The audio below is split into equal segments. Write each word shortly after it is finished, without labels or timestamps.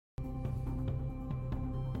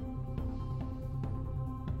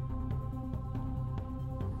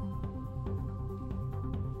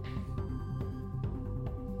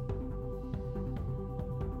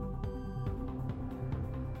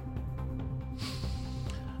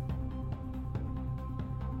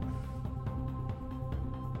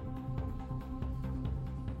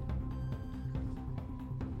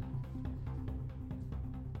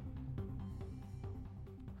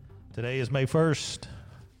Today is May 1st,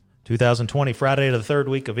 2020, Friday of the third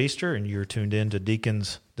week of Easter, and you're tuned in to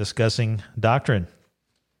Deacons Discussing Doctrine.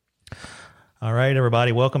 All right,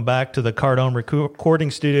 everybody, welcome back to the Cardone Recording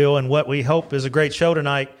Studio and what we hope is a great show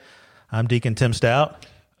tonight. I'm Deacon Tim Stout.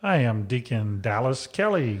 I am Deacon Dallas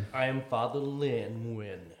Kelly. I am Father Lynn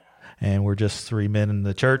Nguyen. And we're just three men in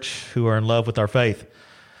the church who are in love with our faith.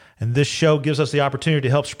 And this show gives us the opportunity to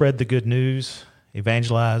help spread the good news,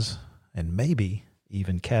 evangelize, and maybe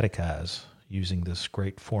even catechize using this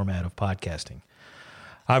great format of podcasting.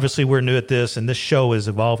 Obviously, we're new at this, and this show is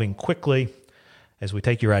evolving quickly as we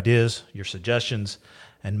take your ideas, your suggestions,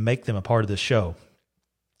 and make them a part of this show.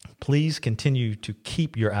 Please continue to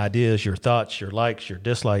keep your ideas, your thoughts, your likes, your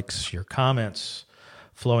dislikes, your comments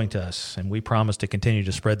flowing to us, and we promise to continue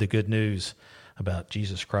to spread the good news about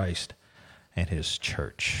Jesus Christ and His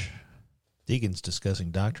church. Deacons Discussing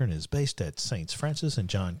Doctrine is based at St. Francis and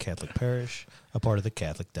John Catholic Parish, a part of the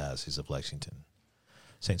Catholic Diocese of Lexington.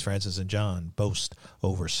 St. Francis and John boast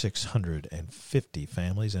over 650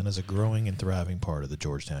 families and is a growing and thriving part of the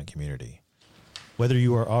Georgetown community. Whether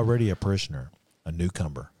you are already a parishioner, a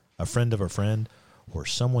newcomer, a friend of a friend, or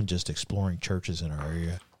someone just exploring churches in our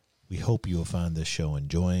area, we hope you will find this show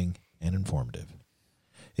enjoying and informative.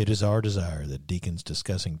 It is our desire that Deacons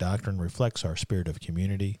Discussing Doctrine reflects our spirit of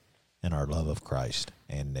community and our love of Christ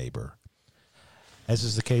and neighbor. As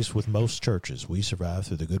is the case with most churches, we survive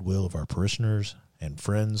through the goodwill of our parishioners and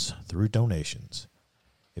friends through donations.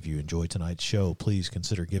 If you enjoy tonight's show, please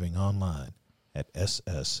consider giving online at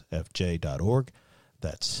ssfj.org.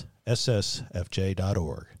 That's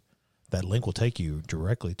ssfj.org. That link will take you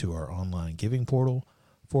directly to our online giving portal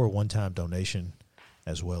for a one-time donation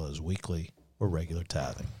as well as weekly or regular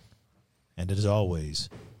tithing. And as always,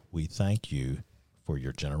 we thank you for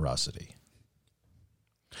your generosity.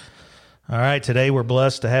 All right, today we're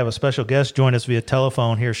blessed to have a special guest join us via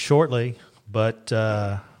telephone here shortly, but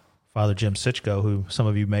Father Jim Sitchko, who some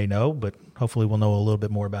of you may know, but hopefully we'll know a little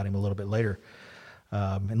bit more about him a little bit later,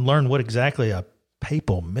 and learn what exactly a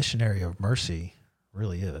papal missionary of mercy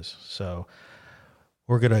really is. So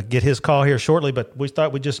we're going to get his call here shortly, but we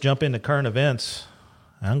thought we'd just jump into current events.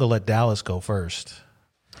 I'm going to let Dallas go first.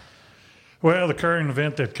 Well, the current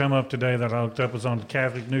event that come up today that I looked up was on the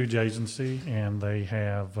Catholic News Agency, and they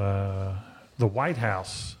have the White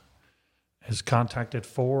House has contacted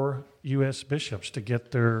 4 U.S. bishops to get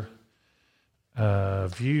their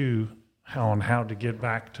view on how to get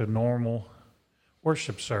back to normal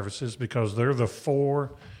worship services, because they're the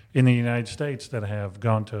 4 in the United States that have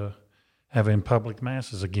gone to having public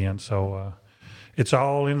masses again. So it's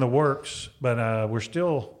all in the works, but we're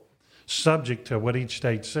still subject to what each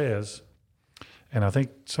state says. And I think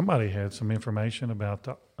somebody had some information about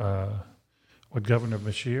what Governor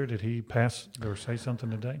Beshear, did he pass or say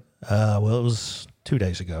something today? Well, it was 2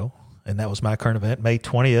 days ago, and that was my current event, May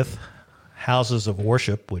 20th. Houses of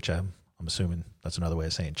worship, which I'm assuming that's another way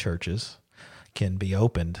of saying churches, can be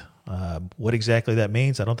opened. What exactly that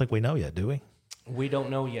means, I don't think we know yet, do we? We don't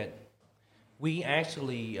know yet. We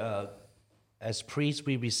actually, as priests,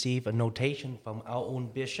 we receive a notation from our own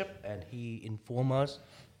bishop, and he informed us,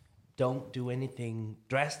 don't do anything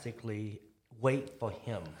drastically, wait for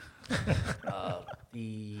him.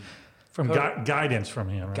 Guidance from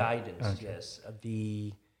him, right? Guidance, okay. Yes.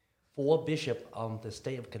 The 4 bishop of the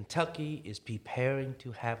state of Kentucky is preparing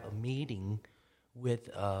to have a meeting with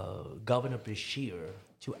Governor Beshear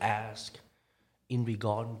to ask in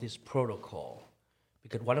regard to this protocol.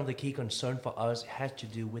 Because one of the key concerns for us has to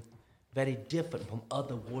do with very different from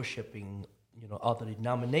other worshiping, other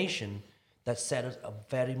denomination that set us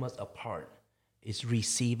very much apart is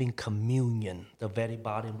receiving communion, the very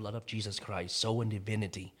body and blood of Jesus Christ, soul and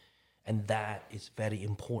divinity. And that is very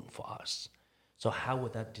important for us. So how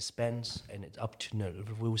would that dispense? And it's up to,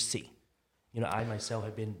 we'll see. I myself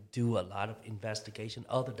have been do a lot of investigation.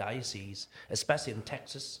 Other dioceses, especially in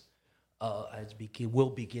Texas, will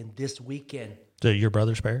begin this weekend. So your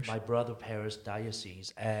brother's parish? My brother parish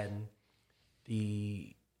diocese, and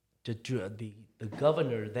the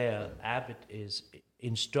governor there, Abbott, is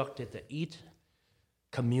instructed that each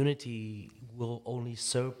community will only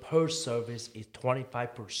serve per service is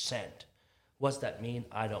 25%. What's that mean?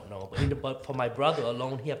 I don't know. But for my brother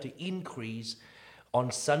alone, he have to increase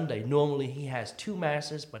on Sunday. Normally he has 2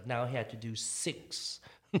 masses, but now he had to do 6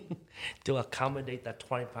 to accommodate that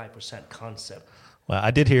 25% concept. Well,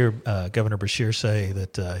 I did hear Governor Beshear say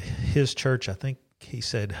that his church, I think he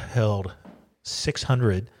said, held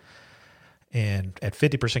 600, and at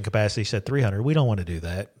 50% capacity, he said 300. We don't want to do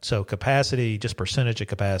that. So capacity, just percentage of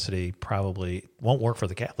capacity, probably won't work for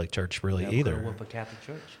the Catholic Church really either. Won't work for Catholic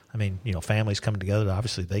Church. I mean, families coming together,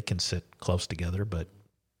 obviously they can sit close together, but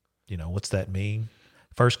what's that mean?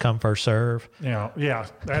 First come, first serve. Yeah.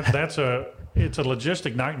 It's a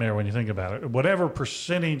logistic nightmare when you think about it. Whatever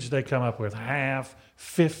percentage they come up with, half,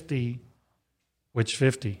 50, which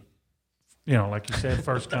 50? Like you said,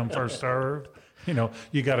 first come, first served.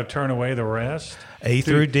 You got to turn away the rest. A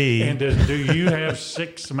through D. And do you have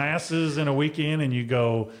 6 masses in a weekend and you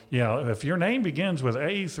go, if your name begins with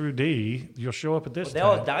A through D, you'll show up at this time.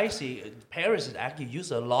 Now, Dicey, Paris is actually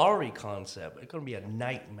use a lottery concept. It's going to be a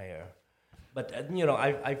nightmare. But,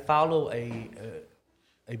 I follow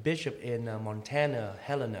a bishop in Montana,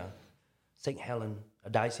 Helena, St. Helen, a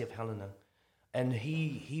Diocese of Helena. And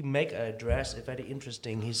he make an address, very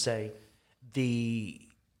interesting. He say, the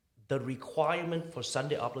requirement for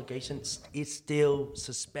Sunday obligations is still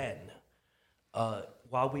suspend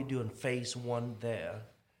while we're doing phase 1 there.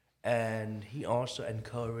 And he also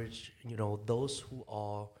encouraged, those who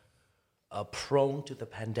are prone to the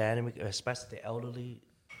pandemic, especially the elderly,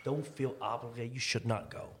 don't feel obligated. You should not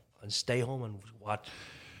go and stay home and watch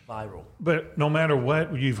viral. But no matter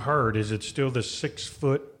what you've heard, is it still the 6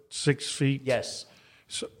 feet? Yes.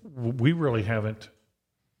 So we really haven't.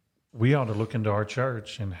 We ought to look into our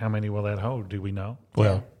church and how many will that hold? Do we know?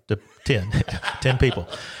 Well, 10 people.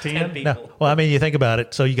 10 people. No, well, I mean, you think about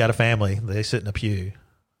it. So you got a family. They sit in a pew.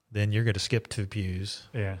 Then you're going to skip 2 pews.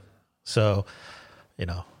 Yeah. So,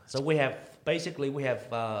 So we have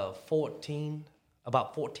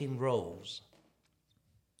 14 rows.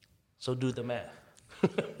 So do the math.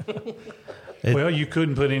 Well, you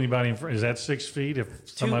couldn't put anybody in front. Is that 6 feet if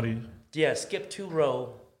somebody? Skip 2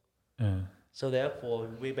 rows. Yeah. So therefore,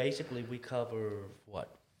 we cover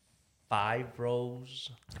 5 rows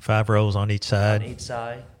 5 rows on each side. on each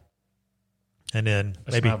side. And then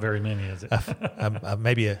That's maybe not very many, is it?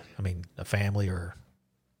 maybe a family or,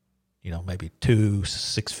 maybe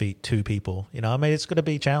 6 feet, 2 people. It's going to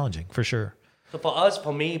be challenging for sure. So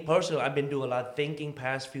for me personally, I've been doing a lot of thinking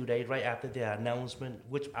past few days right after the announcement,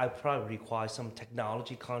 which I probably require some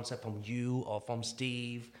technology concept from you or from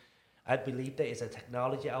Steve. I believe there is a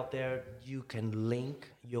technology out there you can link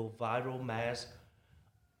your viral mask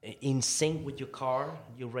in sync with your car,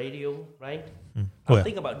 your radio, right? Well, I'm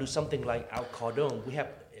thinking about do something like our Cardone. We have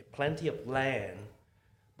plenty of land,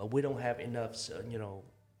 but we don't have enough.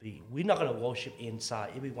 We're not going to worship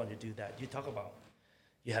inside. If we want to do that, you talk about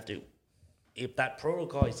you have to. If that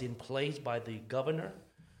protocol is in place by the governor,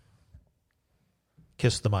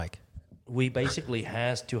 kiss the mic. we basically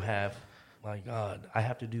has to have. My God, I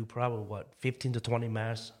have to do probably 15 to 20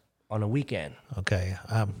 mass on a weekend. Okay,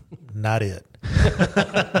 not it.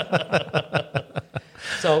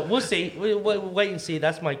 So we'll see. We'll wait and see.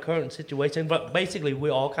 That's my current situation. But basically, we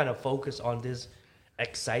all kind of focus on this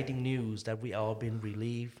exciting news that we all been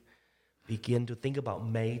relieved. Begin to think about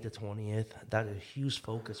May the 20th. That is a huge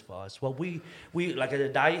focus for us. Well, we like at the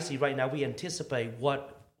diocese right now, we anticipate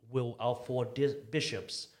what will our 4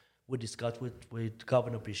 bishops will discuss with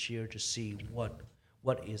Governor Beshear to see what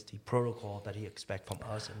is the protocol that he expects from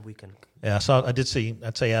us, and we can. Yeah, I'd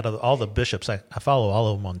say out of all the bishops, I follow all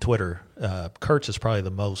of them on Twitter. Kurtz is probably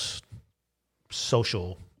the most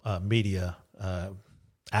social media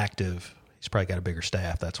active. He's probably got a bigger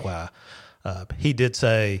staff. That's why he did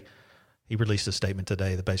say he released a statement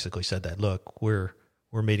today that basically said that look, we're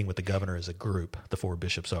meeting with the governor as a group. The 4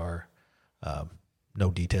 bishops are. No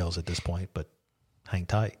details at this point, but hang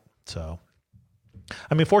tight. So,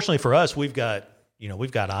 I mean, fortunately for us, we've got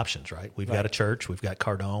options, right? We've got a church, we've got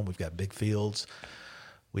Cardone, we've got big fields,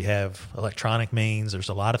 we have electronic means. There's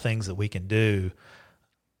a lot of things that we can do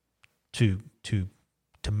to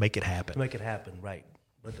make it happen. To make it happen, right?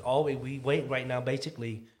 But all we wait right now,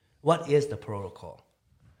 basically, what is the protocol,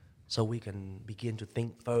 so we can begin to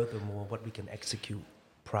think furthermore what we can execute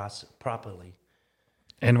properly.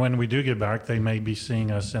 And when we do get back, they may be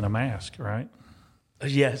seeing us in a mask, right?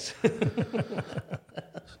 Yes.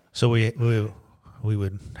 So we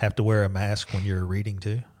would have to wear a mask when you're reading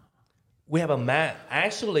too? We have a mask.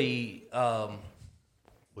 Actually,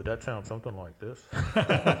 Would that sound something like this?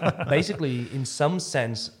 basically, in some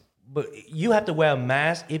sense, but you have to wear a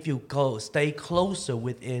mask if you stay closer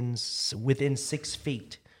within 6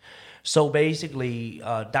 feet. So basically,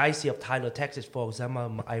 Diocese of Tyler, Texas, for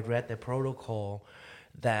example, I read the protocol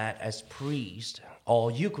that as priest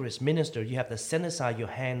or Eucharist minister, you have to sanitize your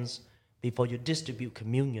hands before you distribute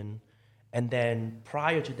communion. And then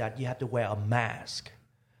prior to that, you have to wear a mask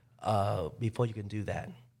before you can do that,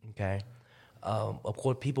 okay? Of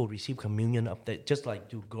course, people receive communion up there, just like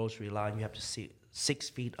do grocery line, you have to sit 6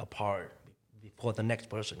 feet apart before the next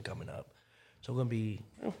person coming up. So it's going to be...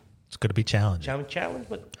 It's going to be challenging. Challenge,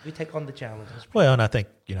 but we take on the challenge. Well, and I think,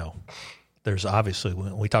 there's obviously,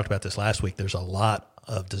 when we talked about this last week, there's a lot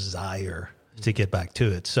of desire to get back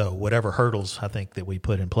to it. So whatever hurdles I think that we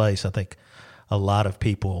put in place, I think a lot of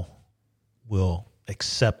people will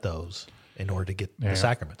accept those in order to get the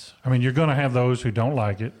sacraments. I mean, you're going to have those who don't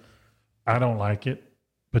like it. I don't like it,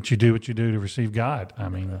 but you do what you do to receive God. I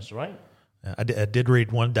mean, That's right. I did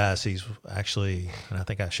read one diocese, actually, and I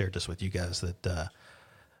think I shared this with you guys, that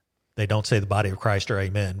they don't say the body of Christ or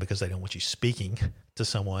amen because they don't want you speaking to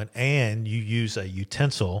someone, and you use a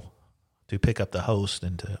utensil to pick up the host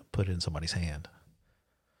and to put it in somebody's hand.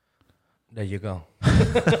 There you go.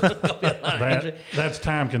 that's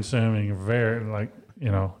time consuming. Very, like, you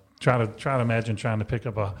know, try to imagine trying to pick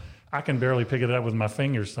up I can barely pick it up with my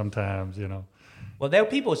fingers sometimes, you know. Well, there are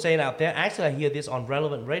people saying out there, actually I hear this on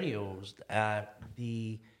relevant radios,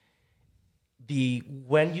 when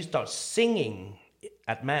you start singing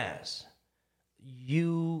at Mass,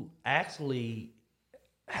 you actually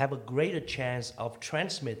have a greater chance of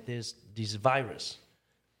transmit this virus.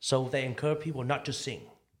 So they encourage people not to sing.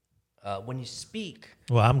 When you speak.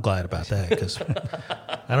 Well, I'm glad about that because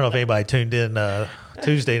I don't know if anybody tuned in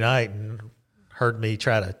Tuesday night and heard me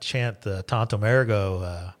try to chant the Tantum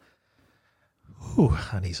Ergo.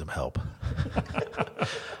 I need some help.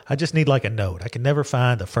 I just need like a note. I can never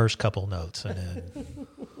find the first couple notes, and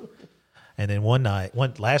then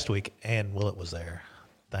last week, Ann Willett was there.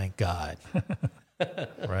 Thank God.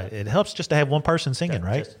 Right, it helps just to have one person singing,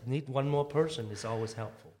 right? Just need one more person. It's always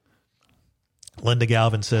helpful. Linda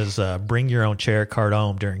Galvin says, "Bring your own chair cart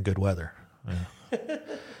home during good weather,"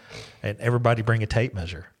 and everybody bring a tape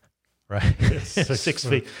measure. Right, 6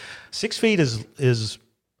 feet. 6 feet is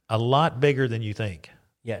a lot bigger than you think.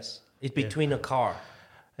 Yes, it's between a car.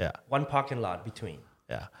 Yeah, one parking lot between.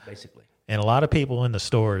 Yeah, basically. And a lot of people in the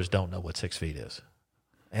stores don't know what 6 feet is.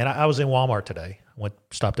 And I was in Walmart today.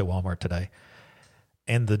 Stopped at Walmart today,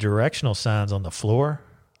 and the directional signs on the floor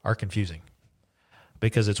are confusing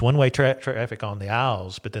because it's one-way traffic on the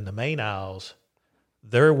aisles, but then the main aisles,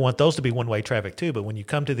 they want those to be one-way traffic too. But when you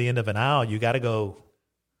come to the end of an aisle, you got to go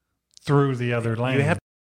through the other lane. You have,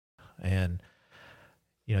 and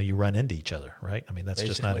you run into each other, right? I mean, that's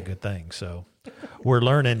just not a good thing. So we're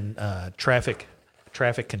learning traffic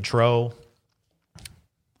control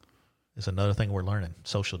is another thing we're learning.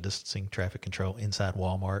 Social distancing, traffic control inside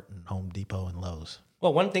Walmart and Home Depot and Lowe's.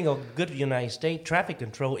 Well, one thing of good United States, traffic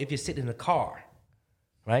control, if you sit in a car,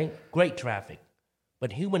 right? Great traffic.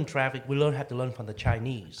 But human traffic, we have to learn from the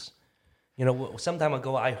Chinese. Some time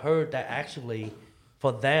ago, I heard that actually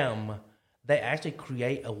for them, they actually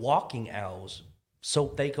create a walking hours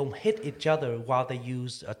so they can hit each other while they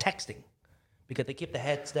use texting because they keep their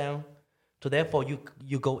heads down. So therefore,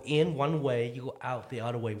 you go in one way, you go out the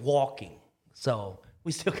other way, walking. So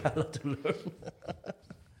we still got a lot to learn.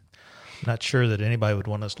 Not sure that anybody would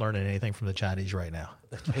want us learning anything from the Chinese right now.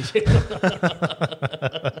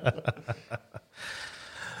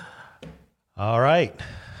 All right.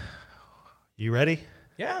 You ready?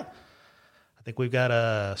 Yeah. I think we've got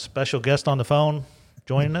a special guest on the phone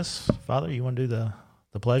joining us. Father, you want to do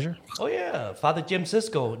the pleasure? Oh, yeah. Father Jim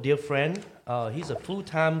Cisco, dear friend. He's a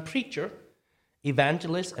full-time preacher,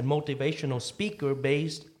 evangelist, and motivational speaker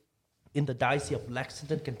based in the Diocese of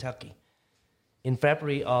Lexington, Kentucky. In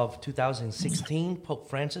February of 2016, Pope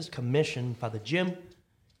Francis commissioned Father Jim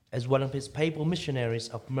as one of his papal missionaries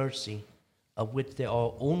of mercy, of which there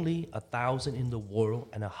are only 1,000 in the world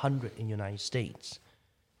and 100 in the United States.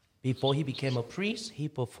 Before he became a priest, he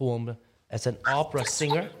performed as an opera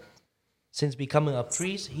singer. Since becoming a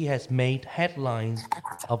priest, he has made headlines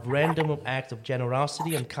of random acts of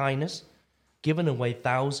generosity and kindness, giving away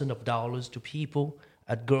thousands of dollars to people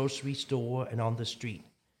at grocery store and on the street.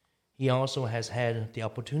 He also has had the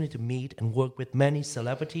opportunity to meet and work with many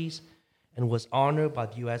celebrities and was honored by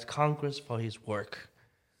the U.S. Congress for his work.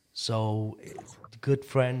 So, good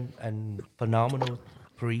friend and phenomenal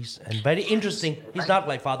priest and very interesting. He's not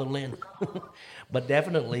like Father Lin, but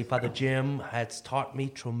definitely Father Jim has taught me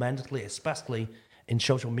tremendously, especially in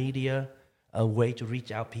social media, a way to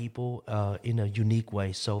reach out people in a unique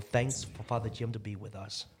way. So thanks for Father Jim to be with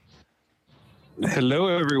us. Hello,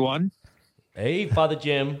 everyone. Hey, Father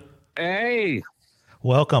Jim. Hey.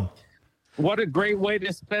 Welcome. What a great way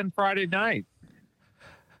to spend Friday night.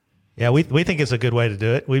 Yeah, we think it's a good way to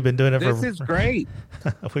do it. We've been doing it This is great.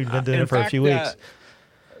 We've been doing it for a few weeks.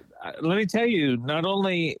 Let me tell you, not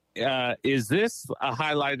only is this a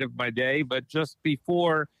highlight of my day, but just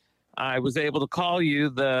before I was able to call you,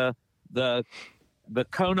 the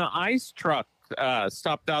Kona ice truck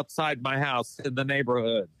stopped outside my house in the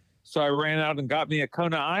neighborhood. So I ran out and got me a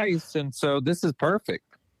Kona ice, and so this is perfect.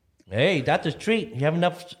 Hey, that's a treat. You have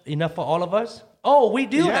enough for all of us? Oh, we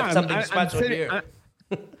do Yeah, have something I'm special sitting- here.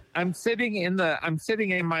 I'm sitting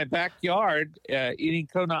in my backyard eating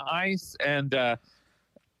Kona ice and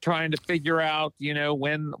trying to figure out,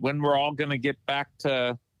 when we're all going to get back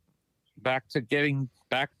to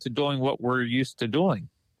doing what we're used to doing.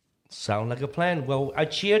 Sound like a plan. Well, I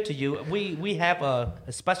cheer to you. We have a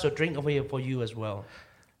special drink over here for you as well.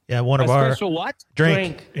 Yeah, one of A our special what?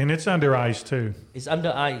 drink. And it's under ice too. It's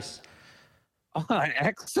under ice. Oh,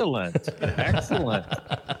 excellent. Excellent.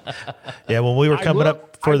 Yeah, when we were I coming will-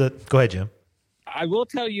 up for the. Go ahead, Jim. I will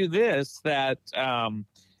tell you this, that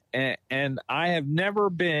and I have never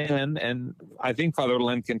been, and I think Father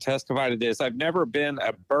Lynn can testify to this, I've never been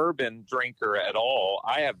a bourbon drinker at all.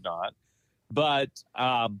 I have not. But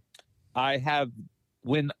I have,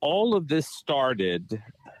 when all of this started,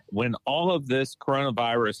 when all of this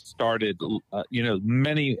coronavirus started,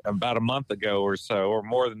 about a month ago or so, or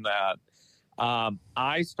more than that,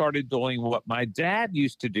 I started doing what my dad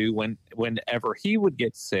used to do whenever he would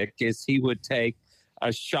get sick, is he would take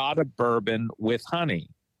a shot of bourbon with honey.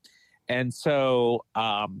 And so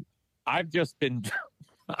I've just been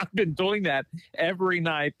I've been doing that every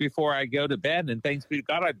night before I go to bed, and thanks be to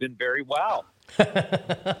God, I've been very well.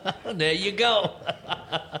 There you go.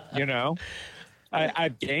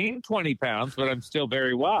 I've gained 20 pounds, but I'm still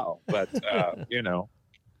very well. But Well,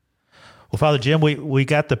 Father Jim, we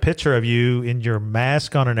got the picture of you in your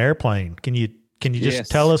mask on an airplane. Can you just Yes.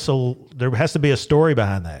 tell us there has to be a story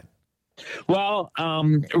behind that? Well,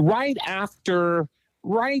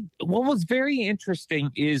 what was very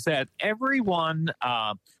interesting is that everyone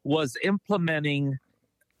was implementing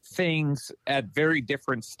things at very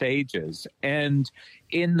different stages. And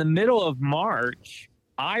in the middle of March,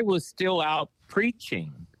 I was still out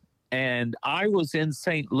preaching, and I was in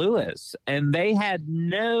St. Louis, and they had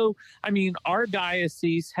our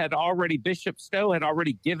diocese had already, Bishop Stowe had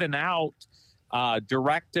already given out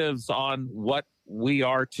directives on what we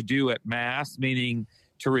are to do at Mass, meaning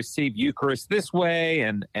to receive Eucharist this way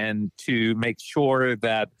and to make sure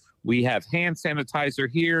that we have hand sanitizer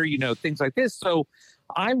here, things like this. So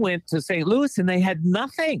I went to St. Louis and they had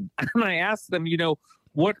nothing. And I asked them,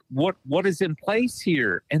 what is in place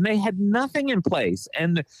here? And they had nothing in place.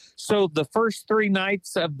 And so the first 3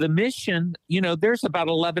 nights of the mission, there's about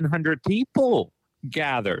 1,100 people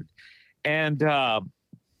gathered. And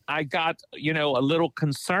I got, a little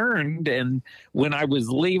concerned. And when I was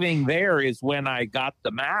leaving there is when I got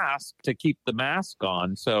the mask to keep the mask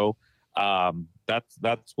on. So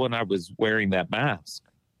that's when I was wearing that mask.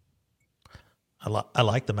 I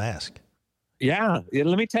like the mask. Yeah,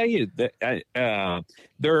 let me tell you that I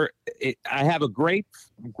have a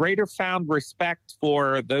greater found respect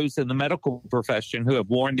for those in the medical profession who have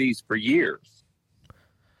worn these for years.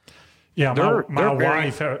 Yeah, They're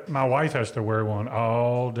my wife has to wear one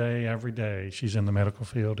all day, every day. She's in the medical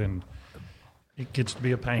field, and it gets to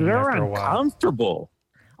be a pain They're after a while. uncomfortable.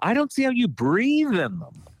 I don't see how you breathe in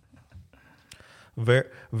them. Very,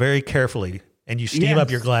 very carefully, and you steam up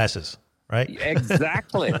Yes. your glasses, right?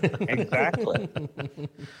 Exactly.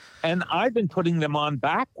 And I've been putting them on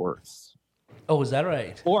backwards. Oh, is that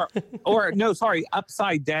right? Or no, sorry,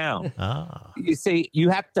 upside down. Ah, You see, you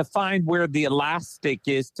have to find where the elastic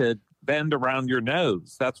is to bend around your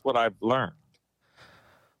nose. That's what I've learned.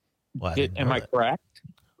 well, I didn't Am know I that. correct?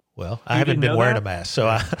 Well, I You haven't didn't been know wearing that? a mask,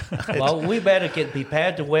 so Well, we better get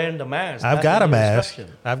prepared to wear the mask. I've That's got the a new mask.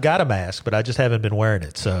 instruction. I've got a mask, but I just haven't been wearing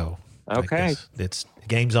it. So I Okay. guess it's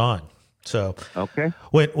game's on. So Okay.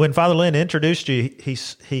 when Father Lynn introduced you,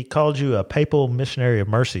 he called you a papal missionary of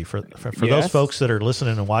mercy. For those Yes. folks that are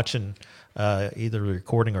listening and watching, either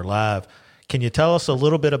recording or live, can you tell us a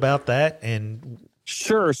little bit about that? And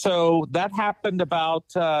Sure. So that happened about.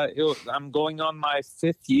 I'm going on my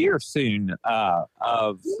 5th year soon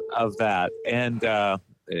of that, and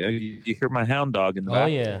you hear my hound dog in the Oh,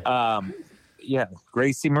 back. yeah. Yeah,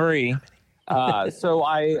 Gracie Marie. So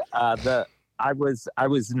I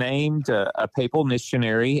was named a papal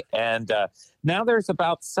missionary, and now there's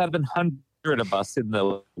about 700 of us in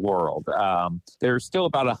the world. There's still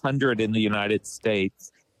about 100 in the United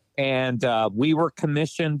States. And we were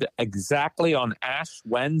commissioned exactly on Ash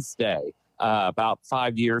Wednesday about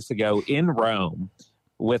 5 years ago in Rome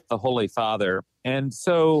with the Holy Father. And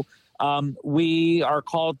so we are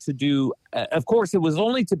called to do, of course, it was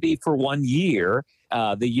only to be for 1 year,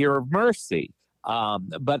 the Year of Mercy.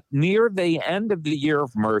 But near the end of the Year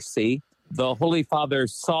of Mercy, the Holy Father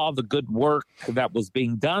saw the good work that was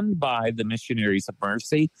being done by the Missionaries of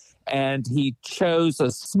Mercy, and he chose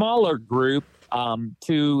a smaller group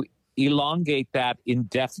to elongate that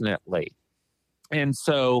indefinitely. And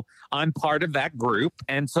so I'm part of that group.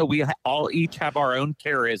 And so we each have our own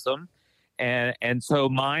charism. and so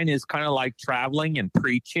mine is kind of like traveling and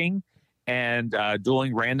preaching and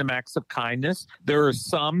doing random acts of kindness. There are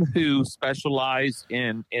some who specialize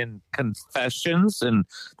in confessions and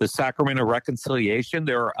the sacrament of reconciliation.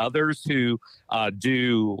 There are others who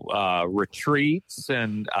do retreats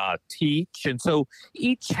and teach, and so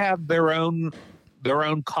each have their own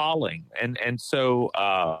calling, and so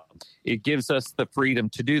it gives us the freedom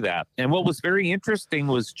to do that. And what was very interesting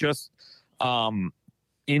was just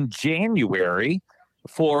in January,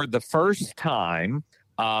 for the first time,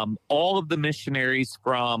 all of the missionaries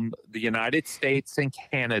from the United States and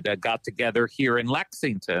Canada got together here in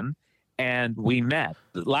Lexington, and we met.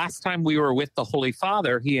 The last time we were with the Holy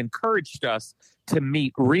Father, he encouraged us to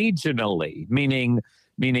meet regionally, meaning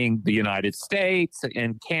the United States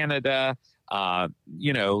and Canada,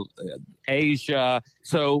 Asia.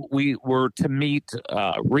 So we were to meet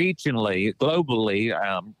regionally, globally,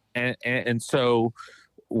 and so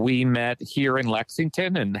we met here in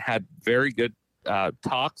Lexington and had very good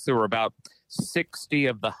talks. There were about 60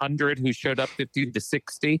 of the 100 who showed up, 50 to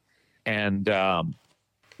 60, and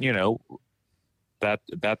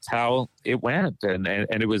that's how it went, and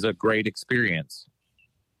it was a great experience.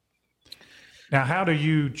 Now, how do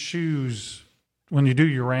you choose when you do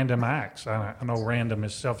your random acts? I know random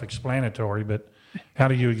is self-explanatory, but how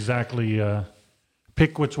do you exactly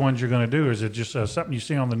pick which ones you're going to do? Is it just something you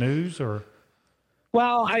see on the news, or?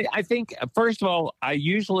 Well, I think, first of all, I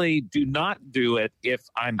usually do not do it if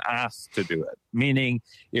I'm asked to do it. Meaning,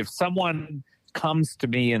 if someone comes to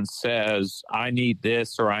me and says, I need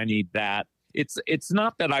this or I need that, it's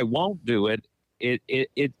not that I won't do it.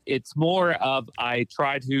 It's more of I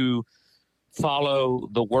try to follow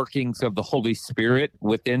the workings of the Holy Spirit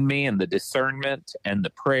within me and the discernment and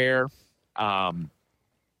the prayer.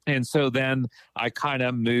 And so then I kind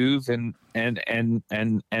of move and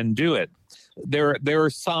do it. There are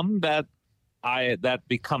some that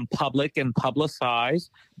become public and publicized,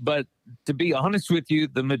 but to be honest with you,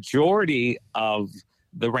 the majority of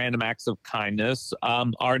the random acts of kindness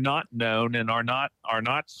are not known and are not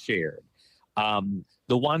shared.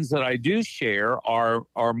 The ones that I do share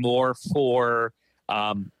are more for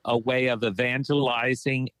a way of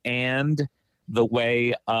evangelizing and the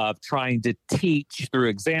way of trying to teach through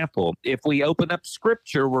example. If we open up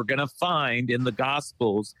scripture, we're going to find in the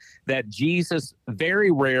Gospels that Jesus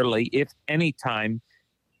very rarely, if any time,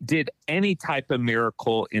 did any type of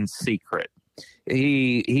miracle in secret.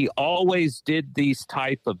 He always did these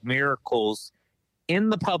type of miracles in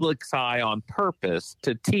the public's eye on purpose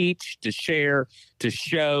to teach, to share, to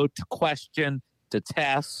show, to question, to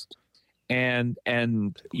test. And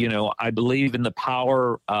I believe in the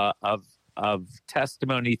power of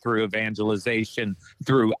testimony through evangelization,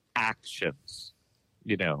 through actions,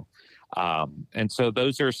 and so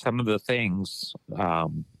those are some of the things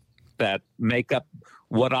that make up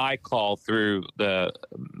what I call through the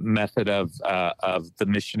method of the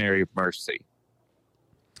Missionary of Mercy.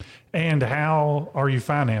 And how are you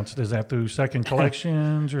financed? Is that through second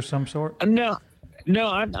collections or some sort? No.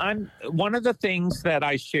 I'm one of the things that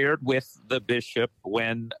I shared with the bishop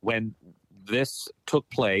when this took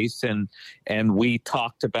place and we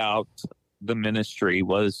talked about the ministry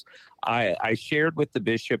was I shared with the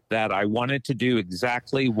bishop that I wanted to do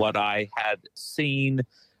exactly what I had seen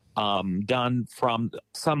done from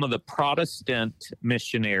some of the Protestant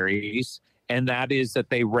missionaries, and that is that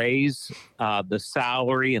they raise the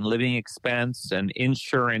salary and living expense and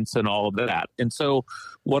insurance and all of that. And so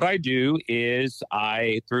what I do is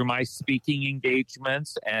through my speaking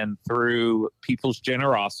engagements and through people's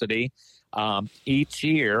generosity, each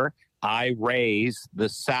year I raise the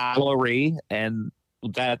salary and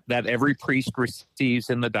that every priest receives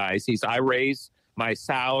in the diocese. I raise my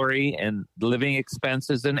salary and living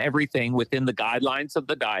expenses and everything within the guidelines of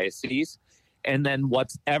the diocese. And then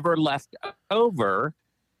what's ever left over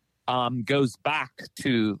goes back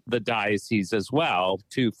to the diocese as well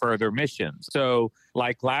to further missions. So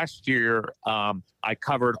like last year, I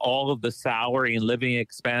covered all of the salary and living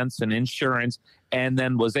expense and insurance, and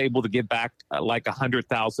then was able to give back like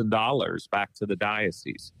 $100,000 back to the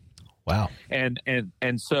diocese. Wow. And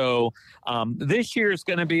so this year is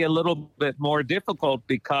going to be a little bit more difficult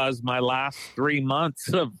because my last 3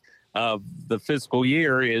 months of the fiscal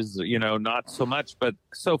year is, not so much. But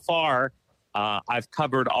so far, I've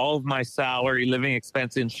covered all of my salary, living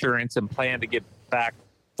expense, insurance, and plan to give back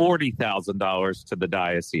 $40,000 to the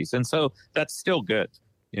diocese. And so that's still good.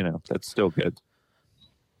 That's still good.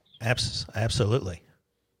 Absolutely.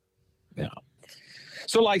 Yeah.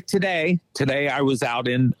 So like today I was out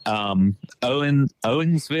in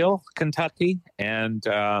Owensville, Kentucky, and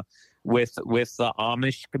with the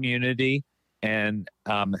Amish community,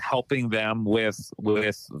 helping them with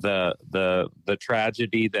the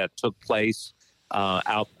tragedy that took place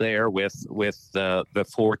out there with the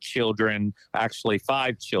 4 children, actually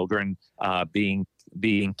 5 children, being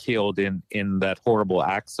killed in that horrible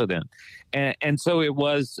accident. And so it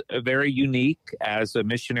was very unique as a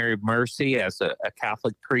missionary of mercy, as a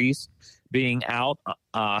Catholic priest, being out,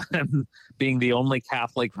 being the only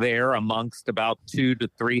Catholic there amongst about 200 to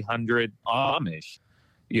 300 Amish,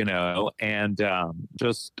 and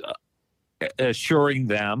just assuring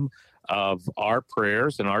them of our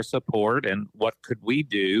prayers and our support and what could we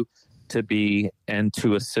do to be and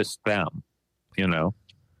to assist them,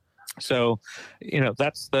 So,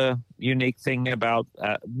 that's the unique thing about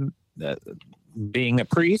being a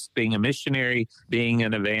priest, being a missionary, being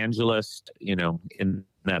an evangelist, in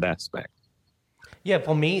that aspect. Yeah,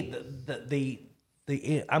 for me,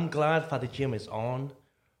 I'm glad Father Jim is on,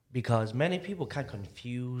 because many people kind of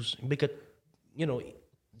confuse, because,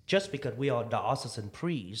 just because we are diocesan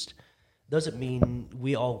priests doesn't mean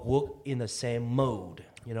we all work in the same mode,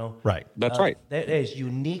 Right. That's right. There is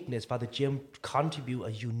uniqueness. Father Jim contribute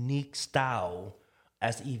a unique style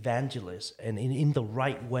as evangelist and in the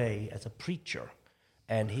right way as a preacher.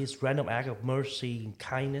 And his random act of mercy and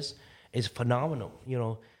kindness is phenomenal.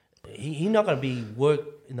 He's not going to be work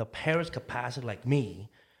in the parish capacity like me.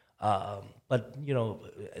 But,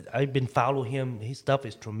 I've been following him. His stuff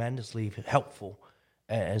is tremendously helpful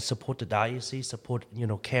and support the diocese,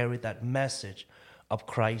 carry that message of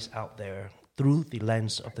Christ out there through the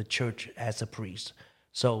lens of the church as a priest.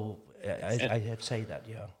 So I have to say that,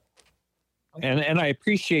 yeah. And I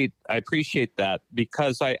appreciate that,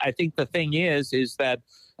 because I think the thing is that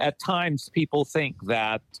at times people think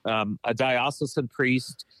that a diocesan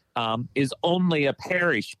priest is only a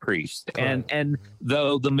parish priest. Correct. And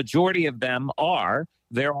though the majority of them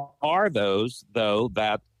there are those, though,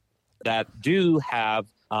 that do have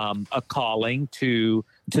a calling to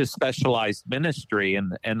specialized ministry.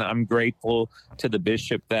 And I'm grateful to the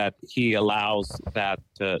bishop that he allows that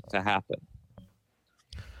to happen.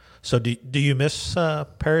 So do you miss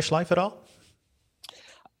parish life at all?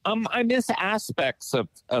 I miss aspects of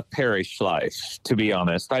parish life, to be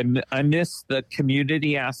honest. I miss the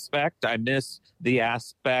community aspect. I miss the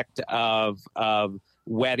aspect of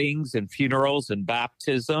weddings and funerals and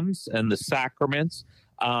baptisms and the sacraments.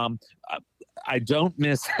 I don't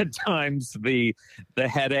miss at times the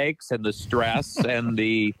headaches and the stress and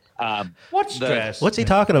the What stress? What's he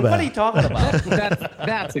talking about? What are you talking about?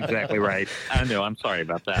 That's exactly right. I know. I'm sorry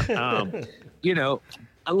about that.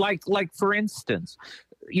 Like for instance,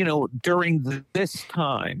 during this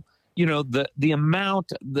time, the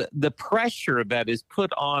amount, the pressure that is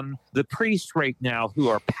put on the priests right now who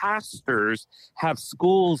are pastors, have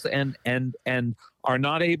schools and are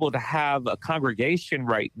not able to have a congregation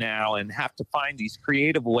right now and have to find these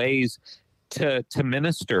creative ways to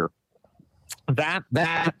minister. That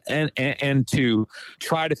and to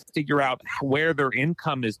try to figure out where their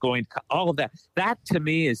income is going, all of that to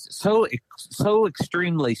me is so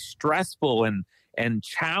extremely stressful and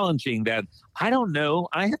challenging that I don't know.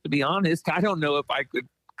 I have to be honest. I don't know if I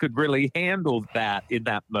could really handle that in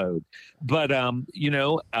that mode. But I've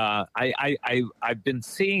been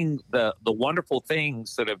seeing the wonderful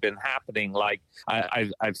things that have been happening. Like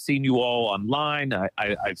I've seen you all online.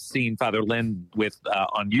 I've seen Father Lynn with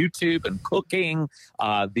on YouTube and cooking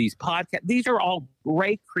these podcasts. These are all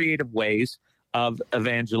great creative ways of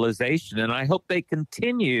evangelization, and I hope they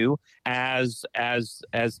continue as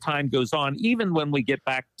time goes on, even when we get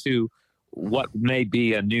back to what may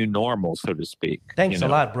be a new normal, so to speak. Thanks a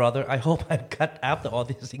lot, brother. I hope I'm cut after all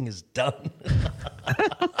this thing is done.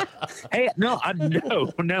 Hey, no. I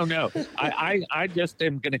just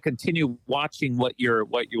am going to continue watching what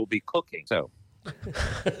you'll be cooking. So,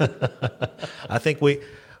 I think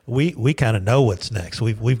we kind of know what's next.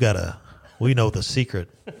 We know the secret.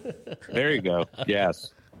 There you go.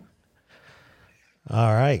 Yes.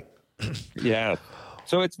 All right. Yeah.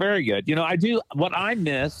 So it's very good. I do what I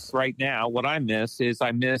miss right now. What I miss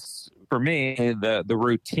for me the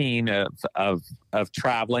routine of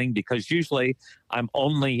traveling, because usually I'm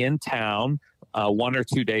only in town 1 or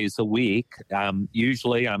 2 days a week.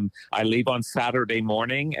 Usually I leave on Saturday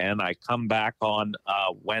morning and I come back on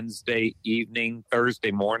Wednesday evening,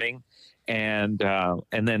 Thursday morning, and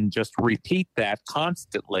then just repeat that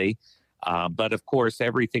constantly. But of course,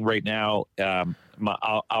 everything right now,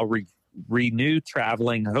 I'll renew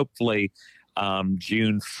traveling hopefully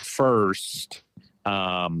June 1st.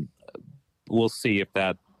 We'll see if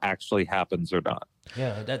that actually happens or not.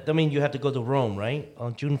 Yeah, that means you have to go to Rome, right,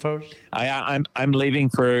 on June 1st? I'm leaving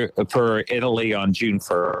for Italy on June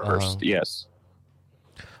 1st. Yes.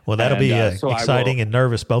 Well, that'll be So exciting and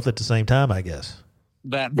nervous both at the same time, I guess.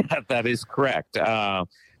 That is correct. It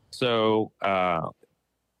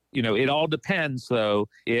all depends, though.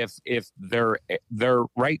 If they're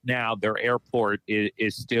right now, their airport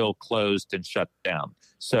is still closed and shut down.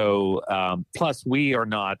 So plus, we are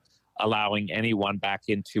not allowing anyone back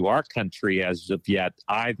into our country as of yet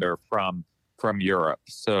either from Europe.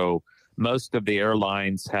 So most of the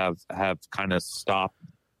airlines have kind of stopped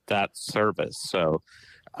that service. So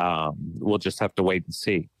we'll just have to wait and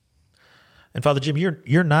see. And Father Jim,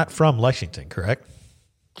 you're not from Lexington, correct?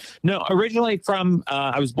 No, originally from,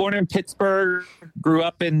 I was born in Pittsburgh, grew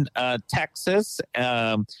up in Texas,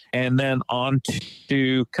 and then on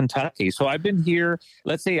to Kentucky. So I've been here,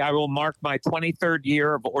 let's see, I will mark my 23rd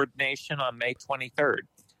year of ordination on May 23rd.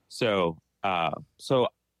 So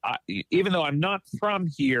even though I'm not from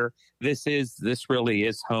here, this really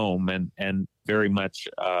is home, and very much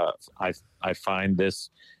I find this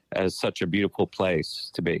as such a beautiful place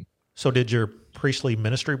to be. So did your priestly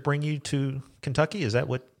ministry bring you to Kentucky? Is that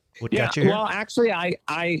what got you here? Well, actually,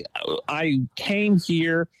 I came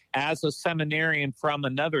here as a seminarian from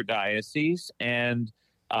another diocese and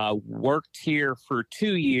worked here for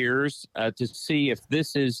 2 years to see if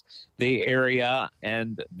this is the area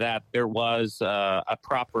and that there was a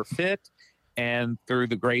proper fit. And through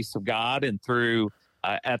the grace of God and through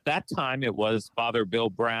at that time, it was Father Bill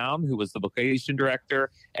Brown, who was the vocation director,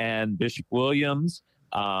 and Bishop Williams.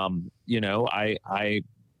 I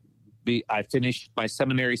finished my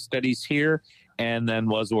seminary studies here and then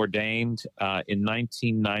was ordained in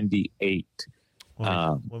 1998.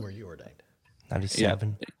 When were you ordained?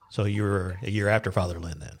 97. Yeah. So you were a year after Father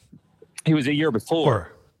Lynn then? He was a year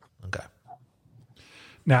before. Okay.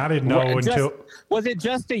 Now, I didn't know Was it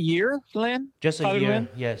just a year, Lynn? Just a Father year, Lynn?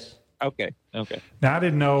 yes. Okay. Now, I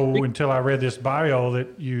didn't know until I read this bio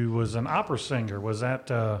that you was an opera singer. Was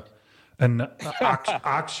that an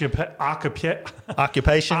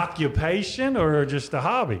occupation or just a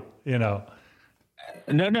hobby, No.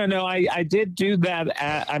 I did do that.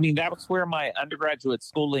 That was where my undergraduate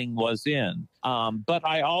schooling was in. But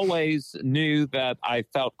I always knew that I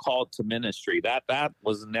felt called to ministry. That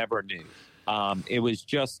was never new. It was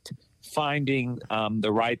just finding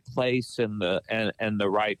the right place and the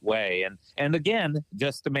right way. And again,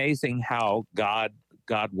 just amazing how God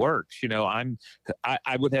works.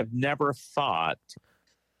 I would have never thought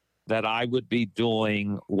that I would be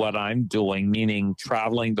doing what I'm doing, meaning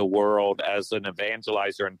traveling the world as an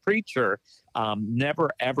evangelizer and preacher. Never,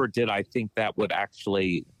 ever did I think that would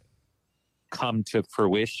actually come to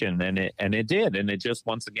fruition. And it did. And it just,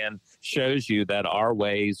 once again, shows you that our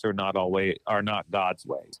ways are not God's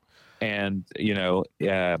ways. And,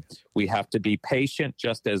 we have to be patient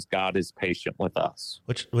just as God is patient with us.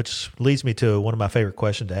 Which leads me to one of my favorite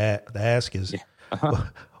questions to ask is,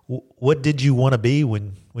 what did you want to be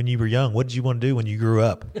when you were young? What did you want to do when you grew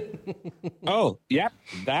up? Oh, yep,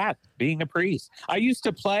 being a priest. I used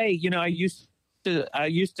to play, I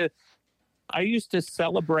used to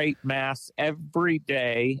celebrate Mass every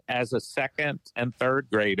day as a second and third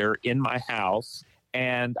grader in my house.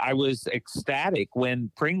 And I was ecstatic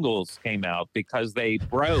when Pringles came out because they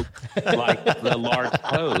broke like the large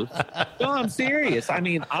post. No, I'm serious.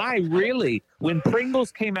 When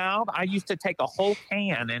Pringles came out, I used to take a whole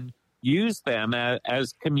can and use them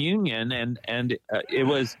as communion. And it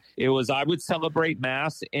was I would celebrate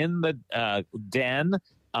Mass in the den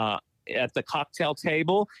at the cocktail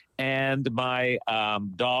table, and my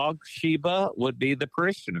dog Sheba would be the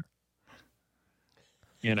parishioner.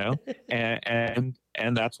 And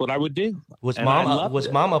that's what I would do. Was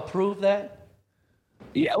Mom approve that?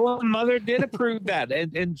 Yeah, well, Mother did approve that,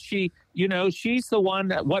 and she, she's the one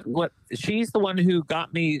that she's the one who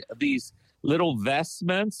got me these little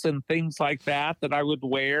vestments and things like that I would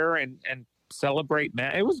wear and celebrate.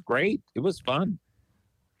 Man, it was great. It was fun.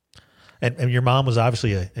 And your mom was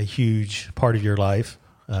obviously a huge part of your life.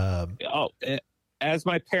 As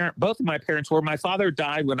both of my parents were. My father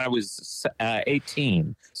died when I was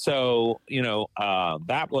 18. So,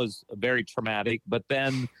 that was very traumatic. But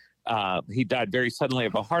then he died very suddenly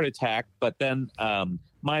of a heart attack. But then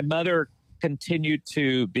my mother continued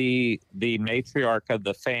to be the matriarch of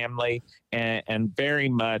the family and very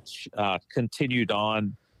much continued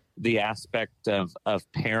on the aspect of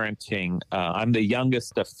parenting. I'm the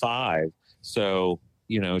youngest of 5. So,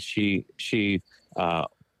 she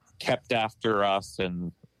kept after us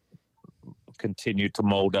and continued to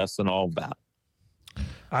mold us and all of that.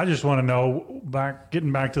 I just want to know,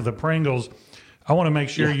 getting back to the Pringles, I want to make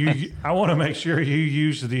sure you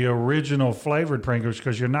use the original flavored Pringles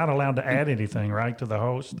because you're not allowed to add anything, right, to the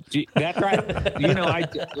host. That's right.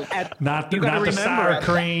 Not the sour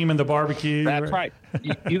cream and the barbecue. That's right.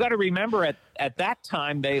 You got to remember at that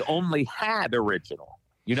time they only had original.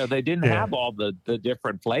 They didn't have all the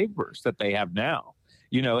different flavors that they have now.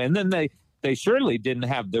 And then they surely didn't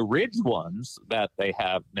have the ridge ones that they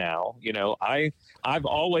have now. I've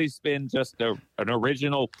always been just an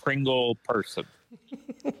original Pringle person.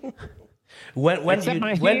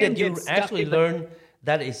 When did you actually learn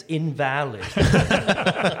that it's invalid?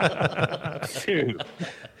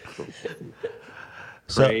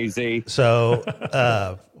 Crazy. So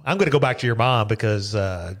I'm going to go back to your mom because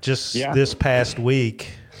this past week,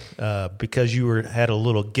 because you had a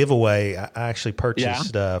little giveaway, I actually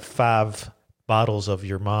purchased 5 bottles of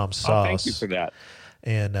your mom's sauce. Thank you for that.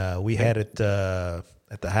 And we had it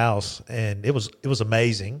at the house, and it was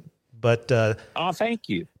amazing. But thank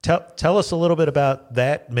you. Tell us a little bit about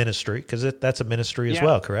that ministry, because that's a ministry as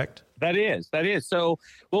well, correct? That is. So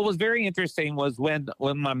what was very interesting was when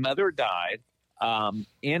my mother died,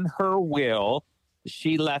 in her will,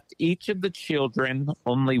 she left each of the children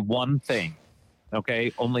only one thing.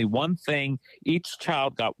 Okay, only one thing. Each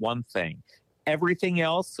child got one thing. Everything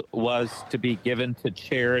else was to be given to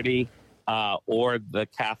charity or the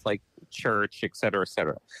Catholic Church, et cetera, et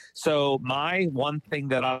cetera. So my one thing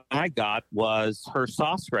that I got was her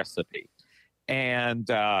sauce recipe. And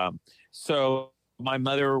so my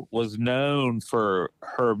mother was known for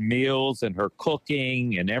her meals and her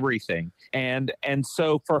cooking and everything. And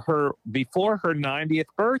so for her, before her 90th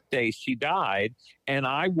birthday, she died. And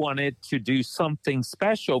I wanted to do something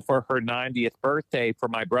special for her 90th birthday for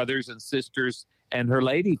my brothers and sisters and her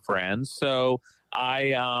lady friends. So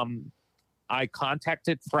I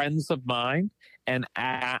contacted friends of mine and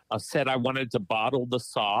said I wanted to bottle the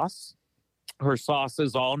sauce. Her sauce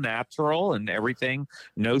is all natural and everything,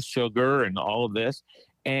 no sugar and all of this.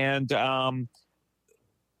 And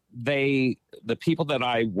the people that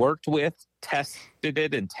I worked with tested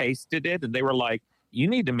it and tasted it, and they were like, you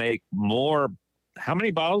need to make more. How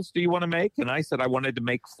many bottles do you want to make? And I said I wanted to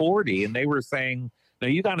make 40. And they were saying, no,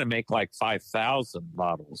 you got to make like 5,000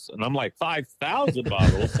 bottles. And I'm like, 5,000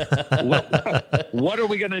 bottles? What are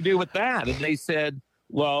we going to do with that? And they said,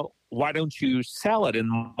 well, why don't you sell it and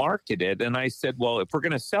market it? And I said, well, if we're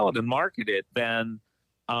going to sell it and market it, then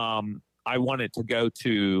I want it to go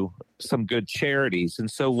to some good charities. And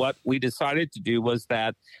so what we decided to do was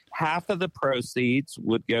that half of the proceeds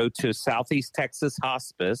would go to Southeast Texas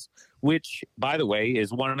Hospice, which, by the way,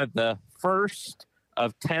 is one of the first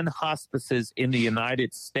of 10 hospices in the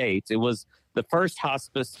United States. It was the first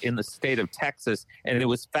hospice in the state of Texas, and it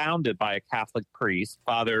was founded by a Catholic priest,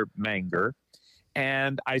 Father Manger.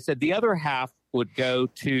 And I said the other half would go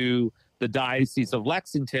to the Diocese of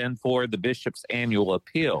Lexington for the bishop's annual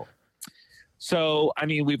appeal. So, I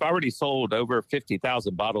mean, we've already sold over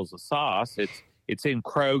 50,000 bottles of sauce. It's in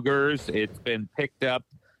Kroger's. It's been picked up,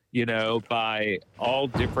 by all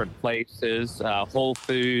different places, Whole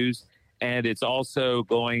Foods. And it's also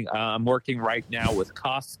going, I'm working right now with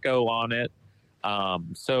Costco on it.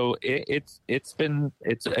 So it's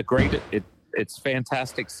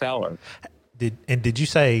fantastic seller. Did you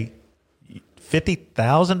say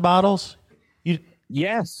 50,000 bottles?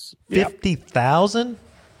 Yes. 50,000?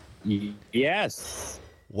 Yes.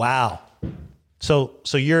 Wow. So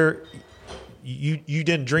you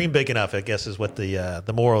didn't dream big enough, I guess, is what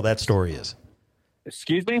the moral of that story is.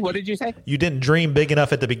 Excuse me? What did you say? You didn't dream big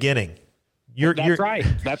enough at the beginning. That's right.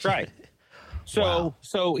 That's right. So Wow.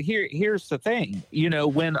 So here's the thing.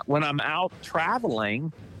 When I'm out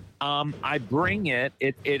traveling, I bring it.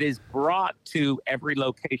 It is brought to every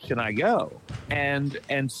location I go, and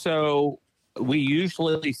so we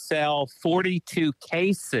usually sell 42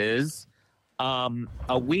 cases a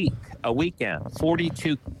weekend.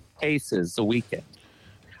 42 cases a weekend.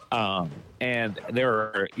 And there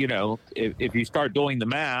are, if you start doing the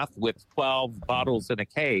math with 12 bottles in a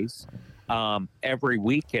case every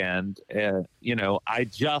weekend, I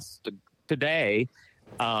just today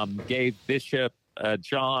gave Bishop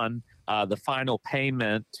John the final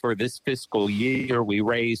payment for this fiscal year. We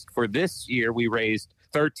raised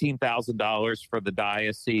 $13,000 for the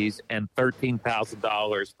diocese and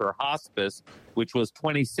 $13,000 for hospice, which was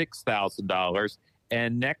 $26,000.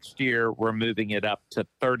 And next year we're moving it up to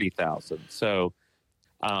 $30,000. So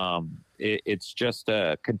it's just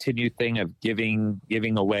a continued thing of giving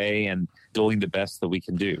away and doing the best that we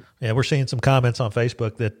can do. Yeah, we're seeing some comments on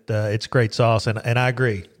Facebook that it's great sauce, and I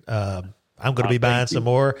agree. I'm going to be Thank buying you. some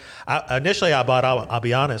more. Initially, I bought. I'll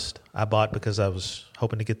be honest. I bought because I was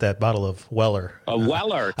hoping to get that bottle of Weller. A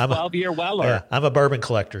Weller, 12-year Weller. Yeah, I'm a bourbon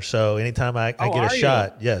collector, so anytime I Oh, get a are you?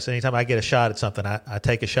 shot, anytime I get a shot at something, I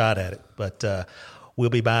take a shot at it. But we'll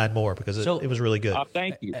be buying more because it was really good.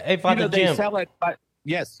 Thank you. Hey, Father they Jim. sell it, but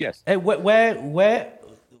yes. Hey, where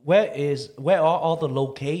are all the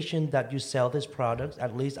locations that you sell this product?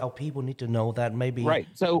 At least our people need to know that maybe. Right.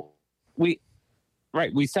 So we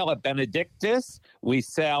sell at Benedictus. We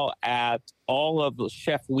sell at all of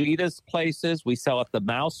Chef Weeda's places. We sell at the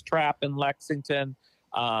Mousetrap in Lexington.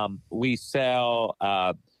 We sell,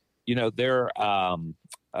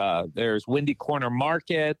 there's Windy Corner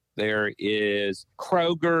Market. There is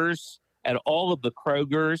Kroger's. At all of the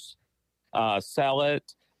Kroger's sell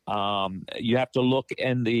it. You have to look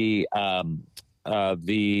in the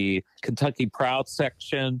Kentucky Proud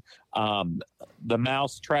section, the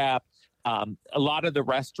Mousetrap. A lot of the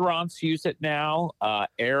restaurants use it now.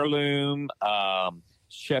 Heirloom,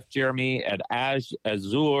 Chef Jeremy at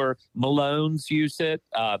Azure, Malone's use it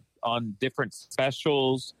on different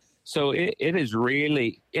specials. So it is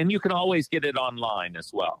really, and you can always get it online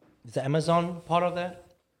as well. Is Amazon part of that?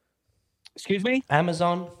 Excuse me?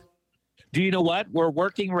 Amazon? Do you know what? We're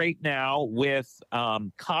working right now with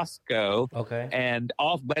Costco. Okay. And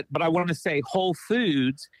but I want to say Whole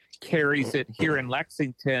Foods carries it here in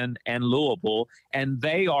Lexington and Louisville, and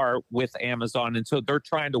they are with Amazon, and so they're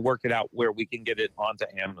trying to work it out where we can get it onto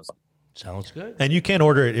Amazon. Sounds good. And you can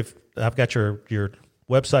order it if I've got your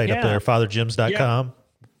website up Yeah. there, fatherjims.com.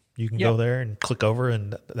 You can go there and click over,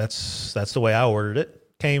 and that's the way I ordered it.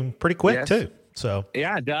 Came pretty quick Yes. too. So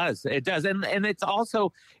Yeah, it does. It does. And it's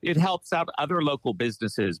also, it helps out other local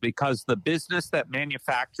businesses because the business that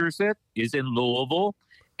manufactures it is in Louisville,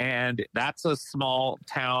 and that's a small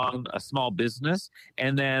town, a small business.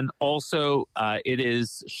 And then also it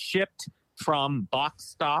is shipped from Box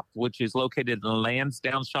Stop, which is located in the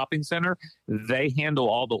Lansdowne Shopping Center. They handle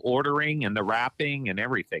all the ordering and the wrapping and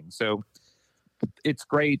everything. So it's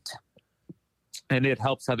great, and it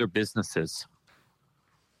helps other businesses.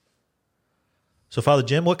 So Father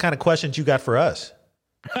Jim, what kind of questions you got for us?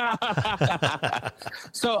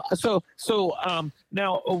 So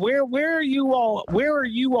now where are you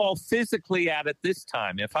all physically at this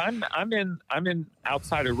time? If I'm in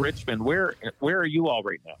outside of Richmond, where are you all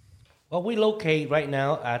right now? Well, we locate right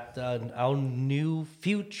now at our new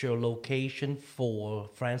future location for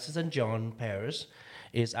Francis and John Parish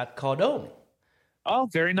is at Cardome. Oh,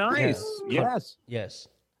 very nice. Yeah. Yes. Yes.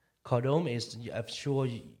 Cardome is, I'm sure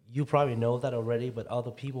you probably know that already, but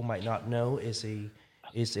other people might not know, is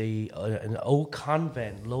an old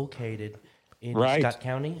convent located in Right. Scott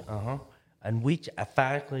County. And we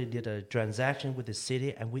faculty did a transaction with the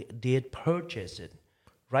city, and we did purchase it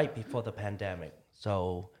right before the pandemic.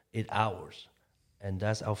 So it's ours, and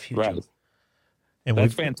that's our future. Right. And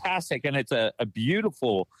That's we've fantastic, and it's a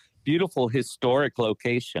beautiful historic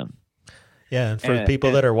location. yeah, and for the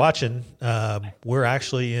people that are watching, we're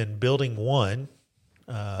actually in Building 1.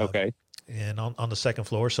 Okay. And on the second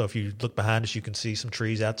floor. So if you look behind us, you can see some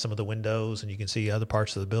trees out some of the windows, and you can see other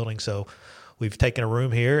parts of the building. So we've taken a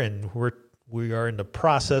room here, and we are in the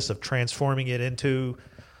process of transforming it into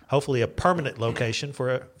hopefully a permanent location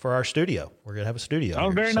for our studio. We're going to have a studio. Oh,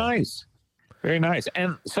 here, very so. nice. Very nice.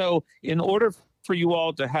 And so in order for you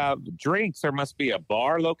all to have drinks, there must be a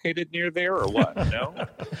bar located near there or what? No?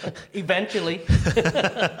 Eventually.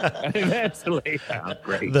 Eventually. Oh,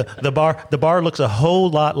 great. The bar looks a whole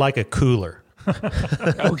lot like a cooler.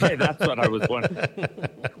 Okay, that's what I was wondering.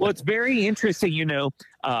 Well, it's very interesting,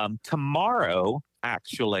 tomorrow,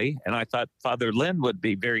 actually, and I thought Father Lynn would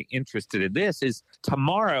be very interested in this, is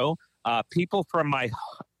tomorrow, people from my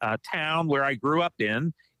town where I grew up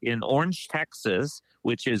in Orange, Texas,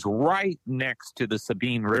 which is right next to the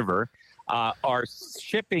Sabine River, are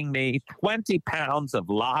shipping me 20 pounds of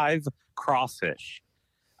live crawfish.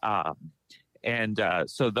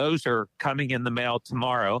 So those are coming in the mail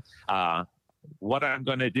tomorrow. What I'm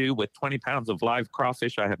going to do with 20 pounds of live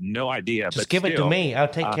crawfish, I have no idea. Just but give it to still, me. I'll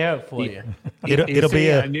take care of it for you.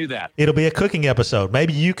 I knew that. It'll be a cooking episode.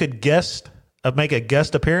 Maybe you could make a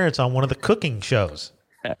guest appearance on one of the cooking shows.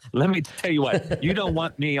 Let me tell you what, you don't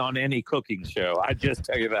want me on any cooking show. I just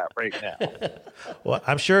tell you that right now. Well,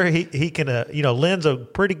 I'm sure he can, Lynn's a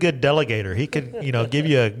pretty good delegator. He could, give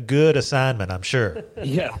you a good assignment, I'm sure.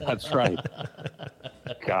 Yeah, that's right.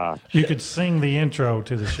 Gosh. You could sing the intro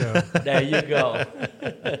to the show. There you go.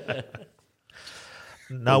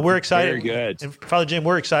 No, we're excited. Very good. And Father Jim,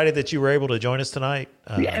 we're excited that you were able to join us tonight.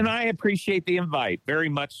 Yeah, and I appreciate the invite very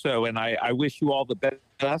much so. And I wish you all the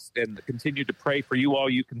best and continue to pray for you all.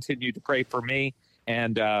 You continue to pray for me.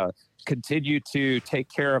 and continue to take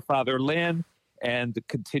care of Father Lynn and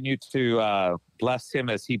continue to bless him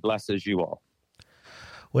as he blesses you all.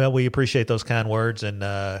 Well, we appreciate those kind words, and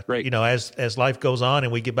Great. you know, as life goes on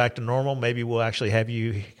and we get back to normal, maybe we'll actually have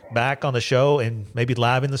you back on the show and maybe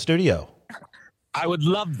live in the studio. I would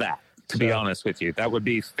love that, to be honest with you. That would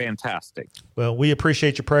be fantastic. Well, we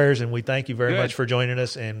appreciate your prayers, and we thank you very Good. much for joining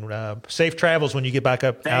us, and safe travels when you get back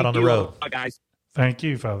out on the you road. all, guys. Thank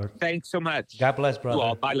you, Father. Thanks so much. God bless, brother. You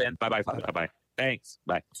all. Bye, Lynn. Bye-bye, Father. Bye-bye. Thanks.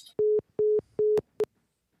 Bye.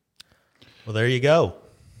 Well, there you go.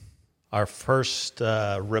 Our first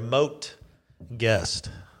remote guest.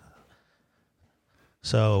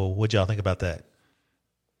 So what'd y'all think about that?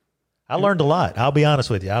 I learned a lot. I'll be honest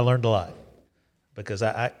with you. I learned a lot because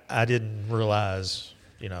I didn't realize,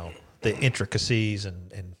 you know, the intricacies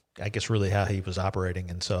and I guess really how he was operating.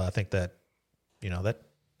 And so I think that, you know, that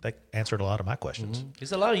answered a lot of my questions.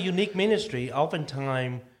 It's a lot of unique ministry.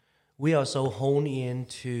 Oftentimes, we are so honed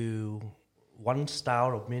into one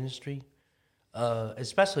style of ministry.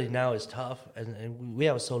 Especially now, it's tough, and we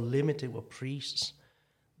are so limited with priests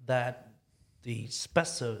that the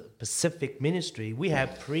specific ministry, we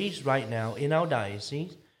have priests right now in our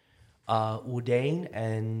diocese, ordained,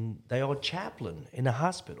 and they are chaplain in a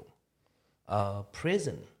hospital,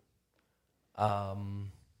 prison.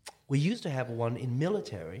 We used to have one in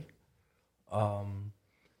military.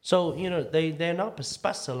 So, you know, they're not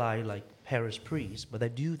specialized like parish priests, but they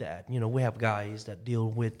do that. You know, we have guys that deal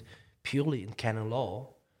with purely in canon law,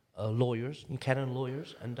 lawyers, in canon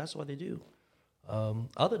lawyers, and that's what they do.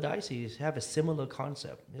 Other dioceses have a similar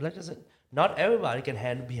concept. Like I said, not everybody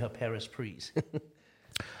can be a parish priest.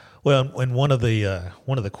 Well, and one of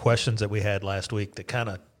the questions that we had last week that kind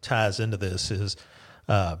of ties into this is,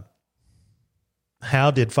 how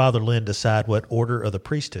did Father Lynn decide what order of the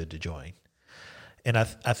priesthood to join? And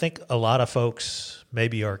I think a lot of folks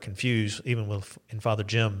maybe are confused, even in Father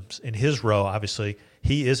Jim's, in his role, obviously,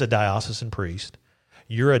 he is a diocesan priest.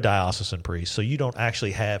 You're a diocesan priest, so you don't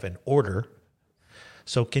actually have an order.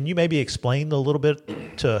 So can you maybe explain a little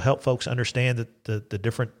bit to help folks understand that the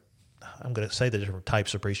different, I'm going to say the different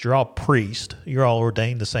types of priests. You're all priests. You're all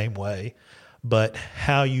ordained the same way, but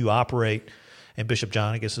how you operate, and Bishop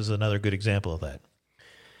John, I guess, is another good example of that.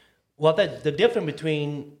 Well, the difference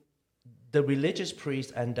between the religious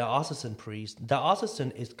priest and diocesan priest,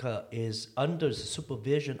 diocesan is under the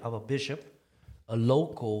supervision of a bishop, a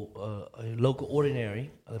local ordinary.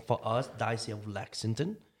 For us, Diocese of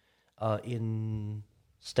Lexington. In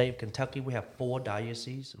state of Kentucky, we have 4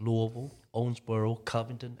 dioceses: Louisville, Owensboro,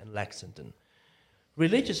 Covington, and Lexington.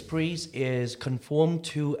 Religious priest is conformed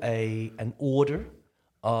to an order,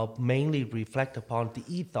 mainly reflect upon the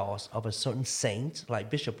ethos of a certain saint, like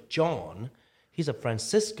Bishop John. He's a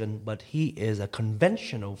Franciscan, but he is a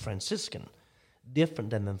conventional Franciscan, different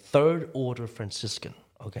than the third order Franciscan.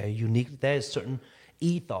 Okay, unique. There is certain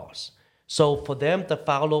ethos. So for them to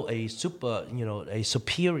follow a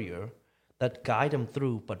superior that guide them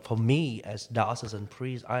through. But for me, as diocesan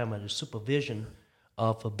priest, I am under supervision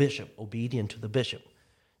of a bishop, obedient to the bishop.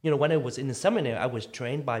 You know, when I was in the seminary, I was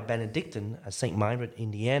trained by Benedictine at St. Meinrad,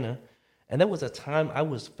 Indiana, and there was a time I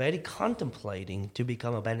was very contemplating to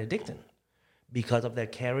become a Benedictine, because of their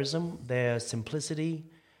charism, their simplicity,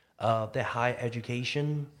 their high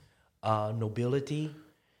education, nobility.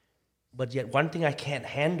 But yet one thing I can't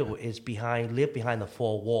handle is live behind the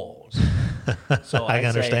 4 walls. So I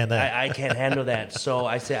understand that. I can't handle that. So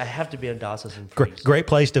I say I have to be a diocesan priest. Great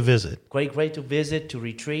place to visit. Great to visit, to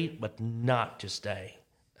retreat, but not to stay.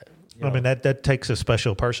 I mean, that takes a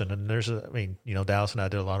special person. And Dallas and I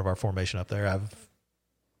did a lot of our formation up there. I've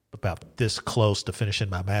about this close to finishing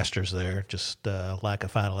my master's there, just lack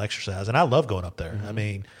of final exercise. And I love going up there. Mm-hmm. I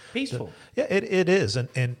mean, peaceful. It is.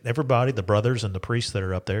 And everybody, the brothers and the priests that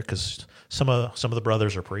are up there, because some of the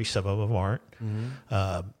brothers are priests, some of them aren't.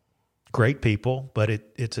 Mm-hmm. Great people, but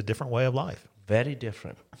it's a different way of life. Very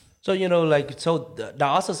different. So, the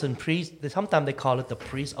diocesan priest, sometimes they call it the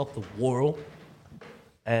priest of the world.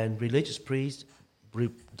 And religious priest,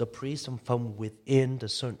 the priest from within the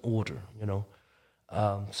certain order,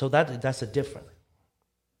 So that's a different.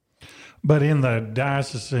 But in the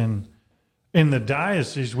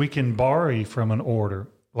diocese, we can borrow from an order.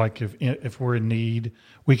 Like if we're in need,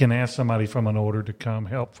 we can ask somebody from an order to come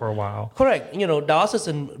help for a while. Correct.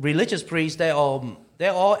 Diocesan religious priests, they're all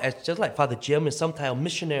just like Father Jim is some type of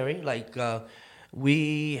missionary. Like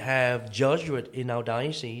we have Jesuit in our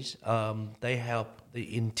diocese. They help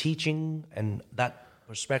in teaching and that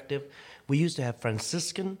perspective. We used to have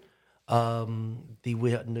Franciscan. The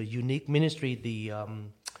unique ministry,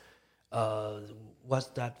 what's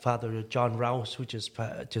that Father John Rouse, who just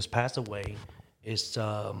passed away. is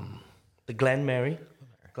the Glen Mary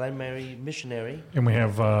Missionary. And we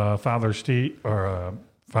have Father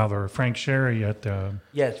Frank Sherry at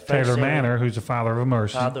Yes, Frank Taylor Sherry, Manor, who's a Father of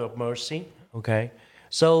Mercy. Father of Mercy. Okay,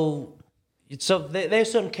 so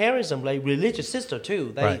there's certain charism, like religious sister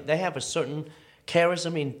too. They have a certain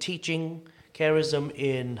charism in teaching, charism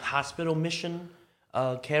in hospital mission,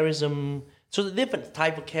 charism. So the different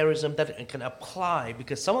type of charism that it can apply,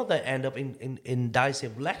 because some of them end up in Diocese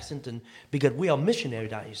of Lexington because we are missionary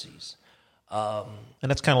diocese. And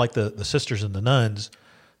that's kind of like the sisters and the nuns.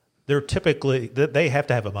 They're typically, they have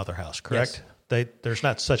to have a mother house, correct? Yes. There's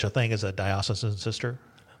not such a thing as a diocesan sister?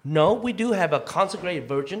 No, we do have a consecrated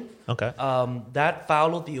virgin. Okay. That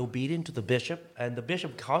followed the obedience to the bishop, and the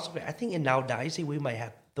bishop consecrated. I think in our diocese we might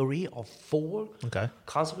have 3 or 4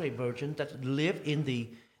 consecrated virgins that live in the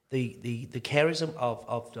charism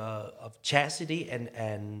of chastity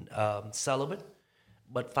and celibate,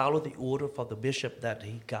 but follow the order for the bishop that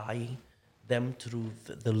he guide them through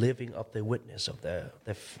the living of their witness of their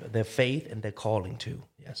faith and their calling too.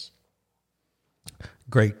 Yes.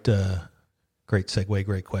 Great segue,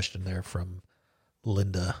 great question there from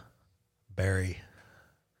Linda Barry,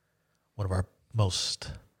 one of our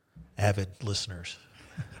most avid listeners.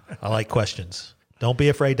 I like questions. Don't be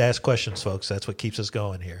afraid to ask questions, folks. That's what keeps us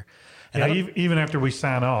going here. And even after we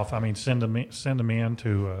sign off, I mean, send them in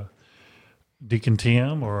to Deacon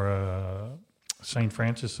Tim or St.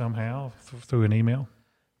 Francis somehow through an email.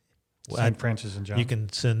 St. Francis and John. You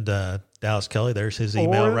can send Dallas Kelly. There's his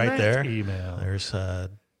email right there. Email. There's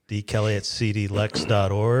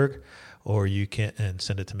dkelly@cdlex.org, or you can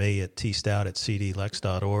send it to me at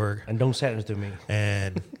tstout@cdlex.org. And don't send it to me.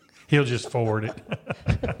 And he'll just forward it.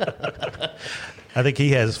 I think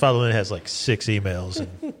his father has like 6 emails,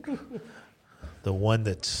 and the one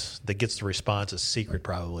that gets the response is secret,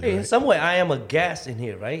 probably. Hey, right? in some way, I am a guest in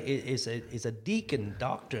here, right? It's a deacon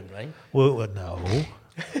doctrine, right? Well, no.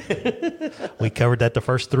 We covered that the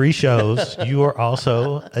first 3 shows. You are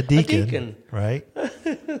also a deacon, right?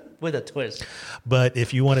 With a twist. But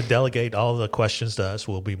if you want to delegate all the questions to us,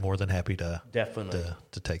 we'll be more than happy to Definitely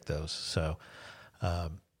to take those. So,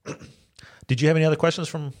 did you have any other questions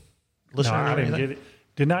from listeners? No, I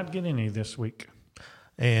did not get any this week.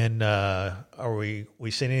 And are we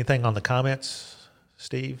seeing anything on the comments,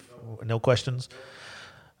 Steve? No questions?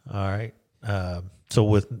 All right. So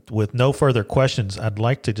with no further questions, I'd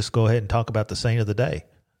like to just go ahead and talk about the saint of the day.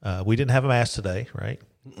 We didn't have a mass today, right?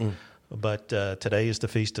 Mm-mm. But today is the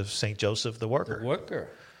feast of St. Joseph the Worker. The worker.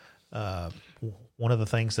 One of the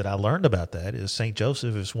things that I learned about that is St.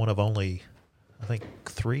 Joseph is one of only, I think,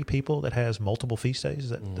 3 people that has multiple feast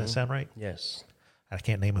days. Does that sound right? Yes. I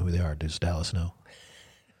can't name who they are. Does Dallas know?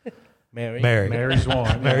 Mary. Mary's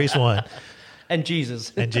one. Mary's one. And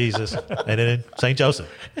Jesus. And Jesus. And then St. Joseph.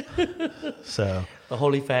 So The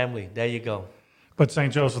Holy Family. There you go. But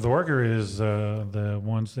St. Joseph the Worker is the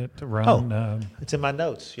ones that run. it's in my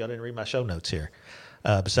notes. Y'all didn't read my show notes here.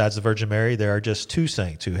 Besides the Virgin Mary, there are just 2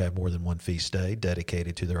 saints who have more than one feast day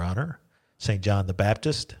dedicated to their honor: St. John the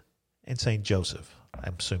Baptist and St. Joseph.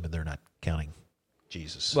 I'm assuming they're not counting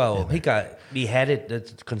Jesus. Well, he got beheaded.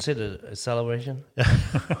 That's considered a celebration.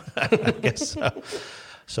 I guess so.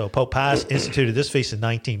 So Pope Pius instituted this feast in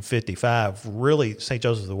 1955. Really, St.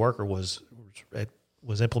 Joseph the Worker was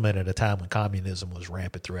implemented at a time when communism was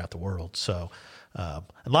rampant throughout the world. So, and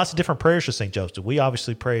lots of different prayers to St. Joseph. We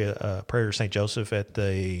obviously pray a prayer to St. Joseph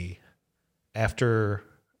after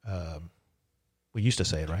we used to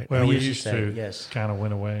say it, right? Well, we used to say to. it, yes. Kind of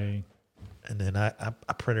went away. And then I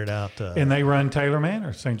printed out. And they run Taylor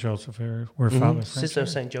Manor, St. Joseph area, where Father Frank Sister of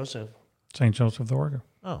Sherry. St. Joseph. St. Joseph the Worker.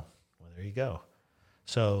 Oh, well, there you go.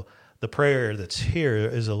 So the prayer that's here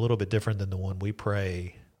is a little bit different than the one we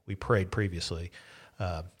prayed previously.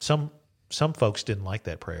 Some folks didn't like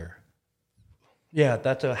that prayer. Yeah,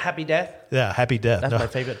 that's a happy death. Yeah, happy death. That's my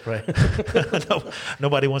favorite prayer.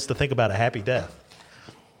 Nobody wants to think about a happy death.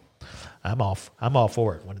 I'm all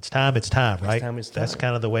for it. When it's time, it's time, right? time, it's That's time.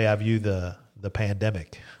 kind of the way I view the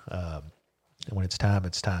pandemic. When it's time,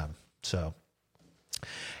 it's time. So,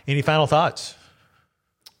 any final thoughts?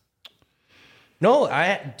 No,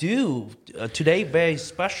 I do. Today, very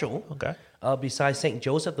special. Okay. Besides St.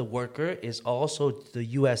 Joseph the Worker, is also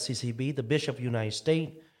the USCCB, the Bishop of the United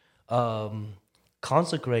States,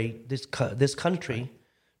 consecrate this country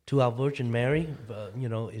to our Virgin Mary.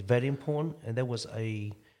 It's very important. And there was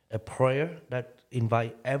a prayer that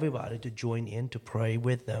invite everybody to join in to pray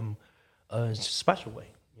with them in a special way.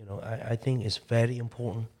 I think it's very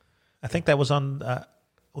important. I think that was on.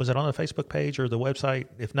 Was it on the Facebook page or the website?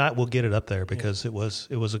 If not, we'll get it up there because it was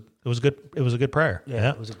a good prayer.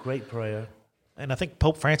 Yeah, it was a great prayer. And I think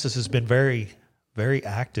Pope Francis has been very very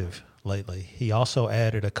active lately. He also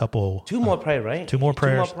added a couple. Two more prayers, right? Two more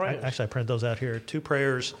prayers. Two more prayers. Actually, I printed those out here. 2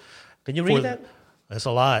 prayers. Can you read that? That's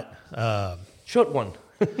a lot. Short one.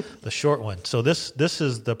 The short one. So this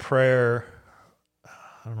is the prayer. I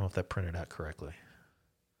don't know if that printed out correctly.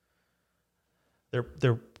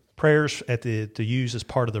 They're prayers to use as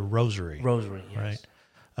part of the rosary. Rosary, yes.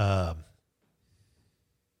 Right.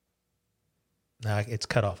 Now it's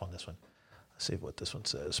cut off on this one. Let's see what this one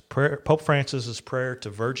says. Pope Francis's prayer to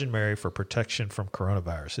Virgin Mary for protection from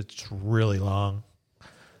coronavirus. It's really long.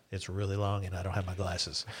 And I don't have my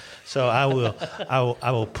glasses, so I will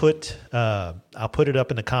put I'll put it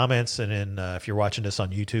up in the comments, and then if you're watching this on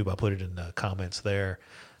YouTube, I'll put it in the comments there.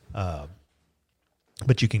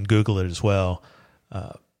 But you can Google it as well.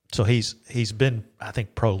 So he's been, I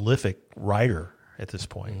think, prolific writer at this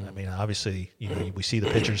point. I mean, obviously, we see the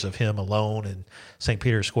pictures of him alone in St.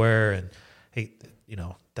 Peter's Square, and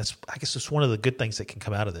that's, I guess, it's one of the good things that can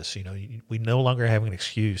come out of this. We no longer have an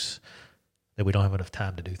excuse that we don't have enough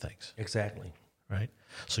time to do things. Exactly. Right.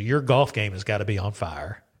 So your golf game has got to be on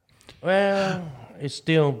fire. Well, it's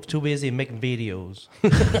still too busy making videos.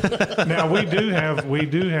 Now we do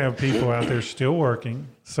have people out there still working,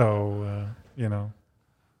 so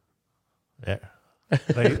Yeah.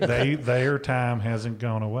 their time hasn't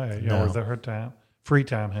gone away, No. or their free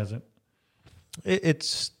time hasn't.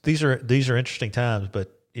 These are interesting times,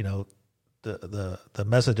 but the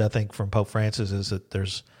message I think from Pope Francis is that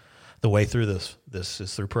there's the way through this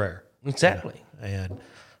is through prayer. Exactly. And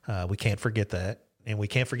we can't forget that, and we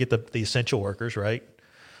can't forget the essential workers, right?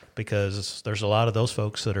 Because there's a lot of those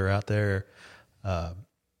folks that are out there that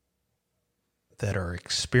are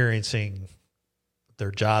experiencing their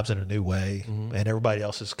jobs in a new way, and everybody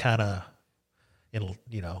else is kind of in,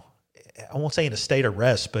 I won't say in a state of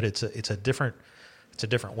rest, but it's a different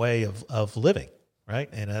way of living, right?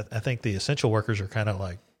 And I think the essential workers are kind of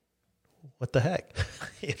like, what the heck?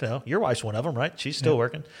 Your wife's one of them, right? She's still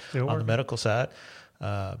working on the medical side.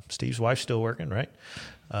 Steve's wife's still working, right?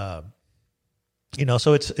 So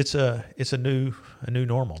it's a new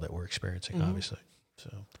normal that we're experiencing, obviously.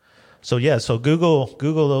 So yeah. So Google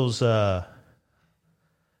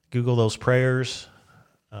those prayers,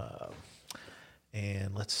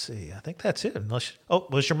 and let's see. I think that's it. It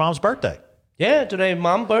was your mom's birthday? Yeah, today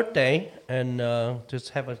Mom's birthday, and just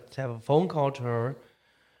have a phone call to her.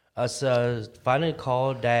 I finally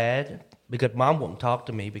called Dad because Mom won't talk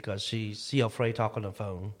to me because she afraid to talk on the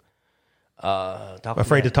phone.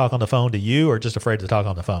 Afraid to talk on the phone to you, or just afraid to talk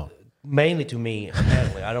on the phone? Mainly to me,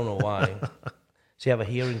 apparently. I don't know why. She have a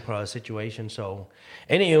hearing situation. So,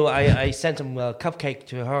 anyway, I sent some cupcake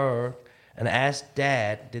to her and asked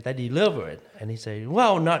Dad, did they deliver it? And he said,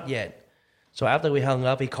 well, not yet. So after we hung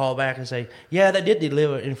up, he called back and said, yeah, they did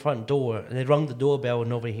deliver it in front door. And they rung the doorbell and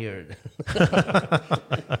nobody heard it.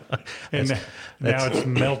 And now it's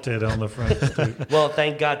melted on the front stoop. Well,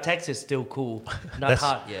 thank God Texas is still cool. Not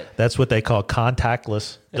hot yet. That's what they call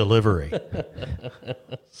contactless delivery.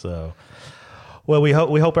 So, well, we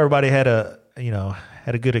hope everybody had a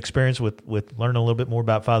good experience with learning a little bit more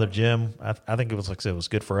about Father Jim. I think it was, like I said, it was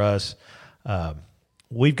good for us.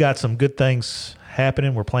 We've got some good things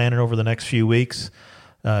happening. We're planning over the next few weeks.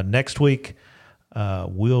 Next week,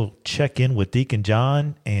 we'll check in with Deacon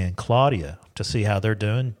John and Claudia to see how they're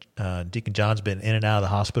doing. Deacon John's been in and out of the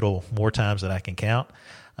hospital more times than I can count,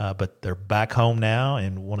 but they're back home now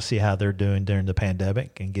and want to see how they're doing during the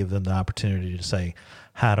pandemic and give them the opportunity to say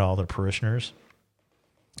hi to all their parishioners.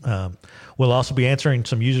 We'll also be answering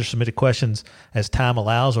some user-submitted questions as time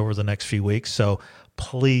allows over the next few weeks. So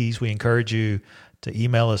please, we encourage you to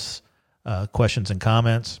email us questions and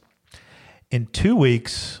comments. In 2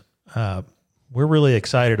 weeks, we're really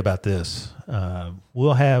excited about this.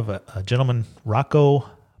 We'll have a gentleman, Rocco,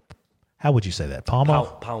 how would you say that?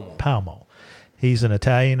 Palmo. He's an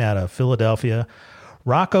Italian out of Philadelphia.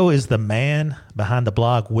 Rocco is the man behind the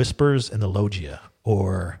blog Whispers in the Loggia,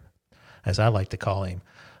 or as I like to call him,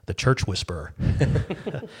 the Church Whisperer.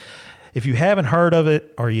 If you haven't heard of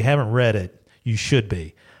it or you haven't read it, you should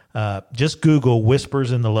be. Just Google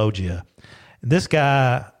Whispers in the Loggia. This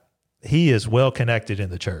guy, he is well connected in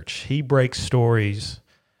the church. He breaks stories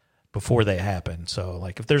before they happen. So,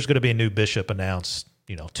 like, if there's going to be a new bishop announced,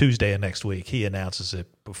 Tuesday of next week, he announces it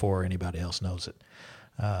before anybody else knows it.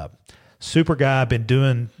 Super guy, been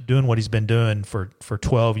doing what he's been doing for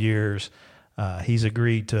 12 years. He's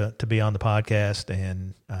agreed to be on the podcast,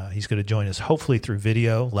 and he's going to join us hopefully through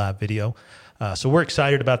live video. So we're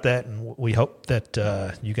excited about that, and we hope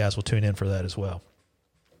that you guys will tune in for that as well.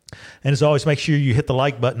 And as always, make sure you hit the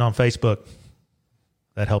like button on Facebook.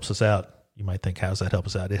 That helps us out. You might think, how does that help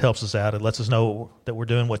us out? It helps us out. It lets us know that we're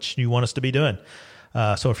doing what you want us to be doing.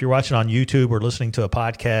 So if you're watching on YouTube or listening to a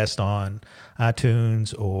podcast on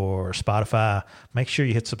iTunes or Spotify, make sure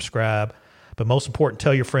you hit subscribe. But most important,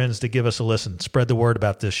 tell your friends to give us a listen. Spread the word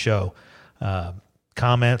about this show.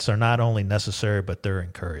 Comments are not only necessary, but they're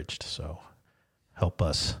encouraged. So help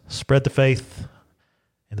us spread the faith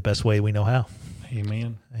in the best way we know how.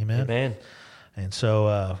 Amen. Amen. Amen. And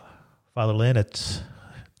so, Father Lynn, it's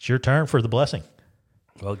your turn for the blessing.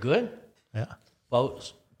 Well, good. Yeah. Well,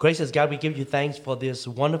 gracious God, we give you thanks for this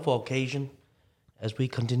wonderful occasion as we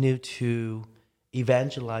continue to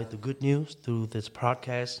evangelize the good news through this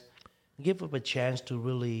podcast. Give us a chance to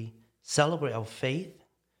really celebrate our faith,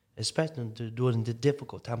 especially during the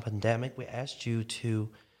difficult time pandemic. We ask you to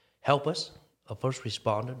help us, a first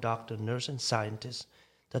responder, doctor, nurse, and scientists,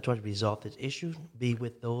 that try to resolve this issue. Be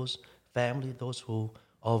with those families, those who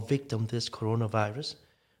are victims of this coronavirus,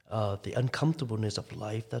 the uncomfortableness of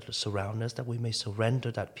life that surrounds us, that we may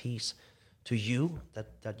surrender that peace to you,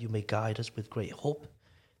 that you may guide us with great hope,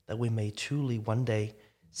 that we may truly one day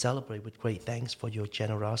celebrate with great thanks for your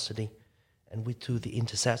generosity. And we, through the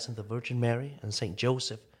intercession of the Virgin Mary and Saint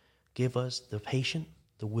Joseph, give us the patience,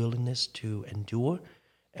 the willingness to endure,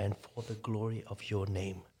 and for the glory of your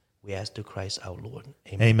name. We ask to Christ our Lord.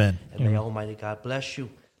 Amen. Amen. And may Almighty God bless you,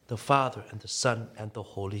 the Father and the Son and the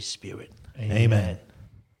Holy Spirit. Amen.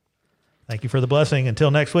 Thank you for the blessing.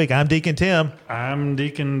 Until next week, I'm Deacon Tim. I'm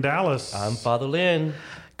Deacon Dallas. I'm Father Lynn.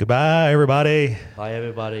 Goodbye, everybody. Bye,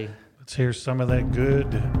 everybody. Let's hear some of that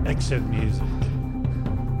good exit music.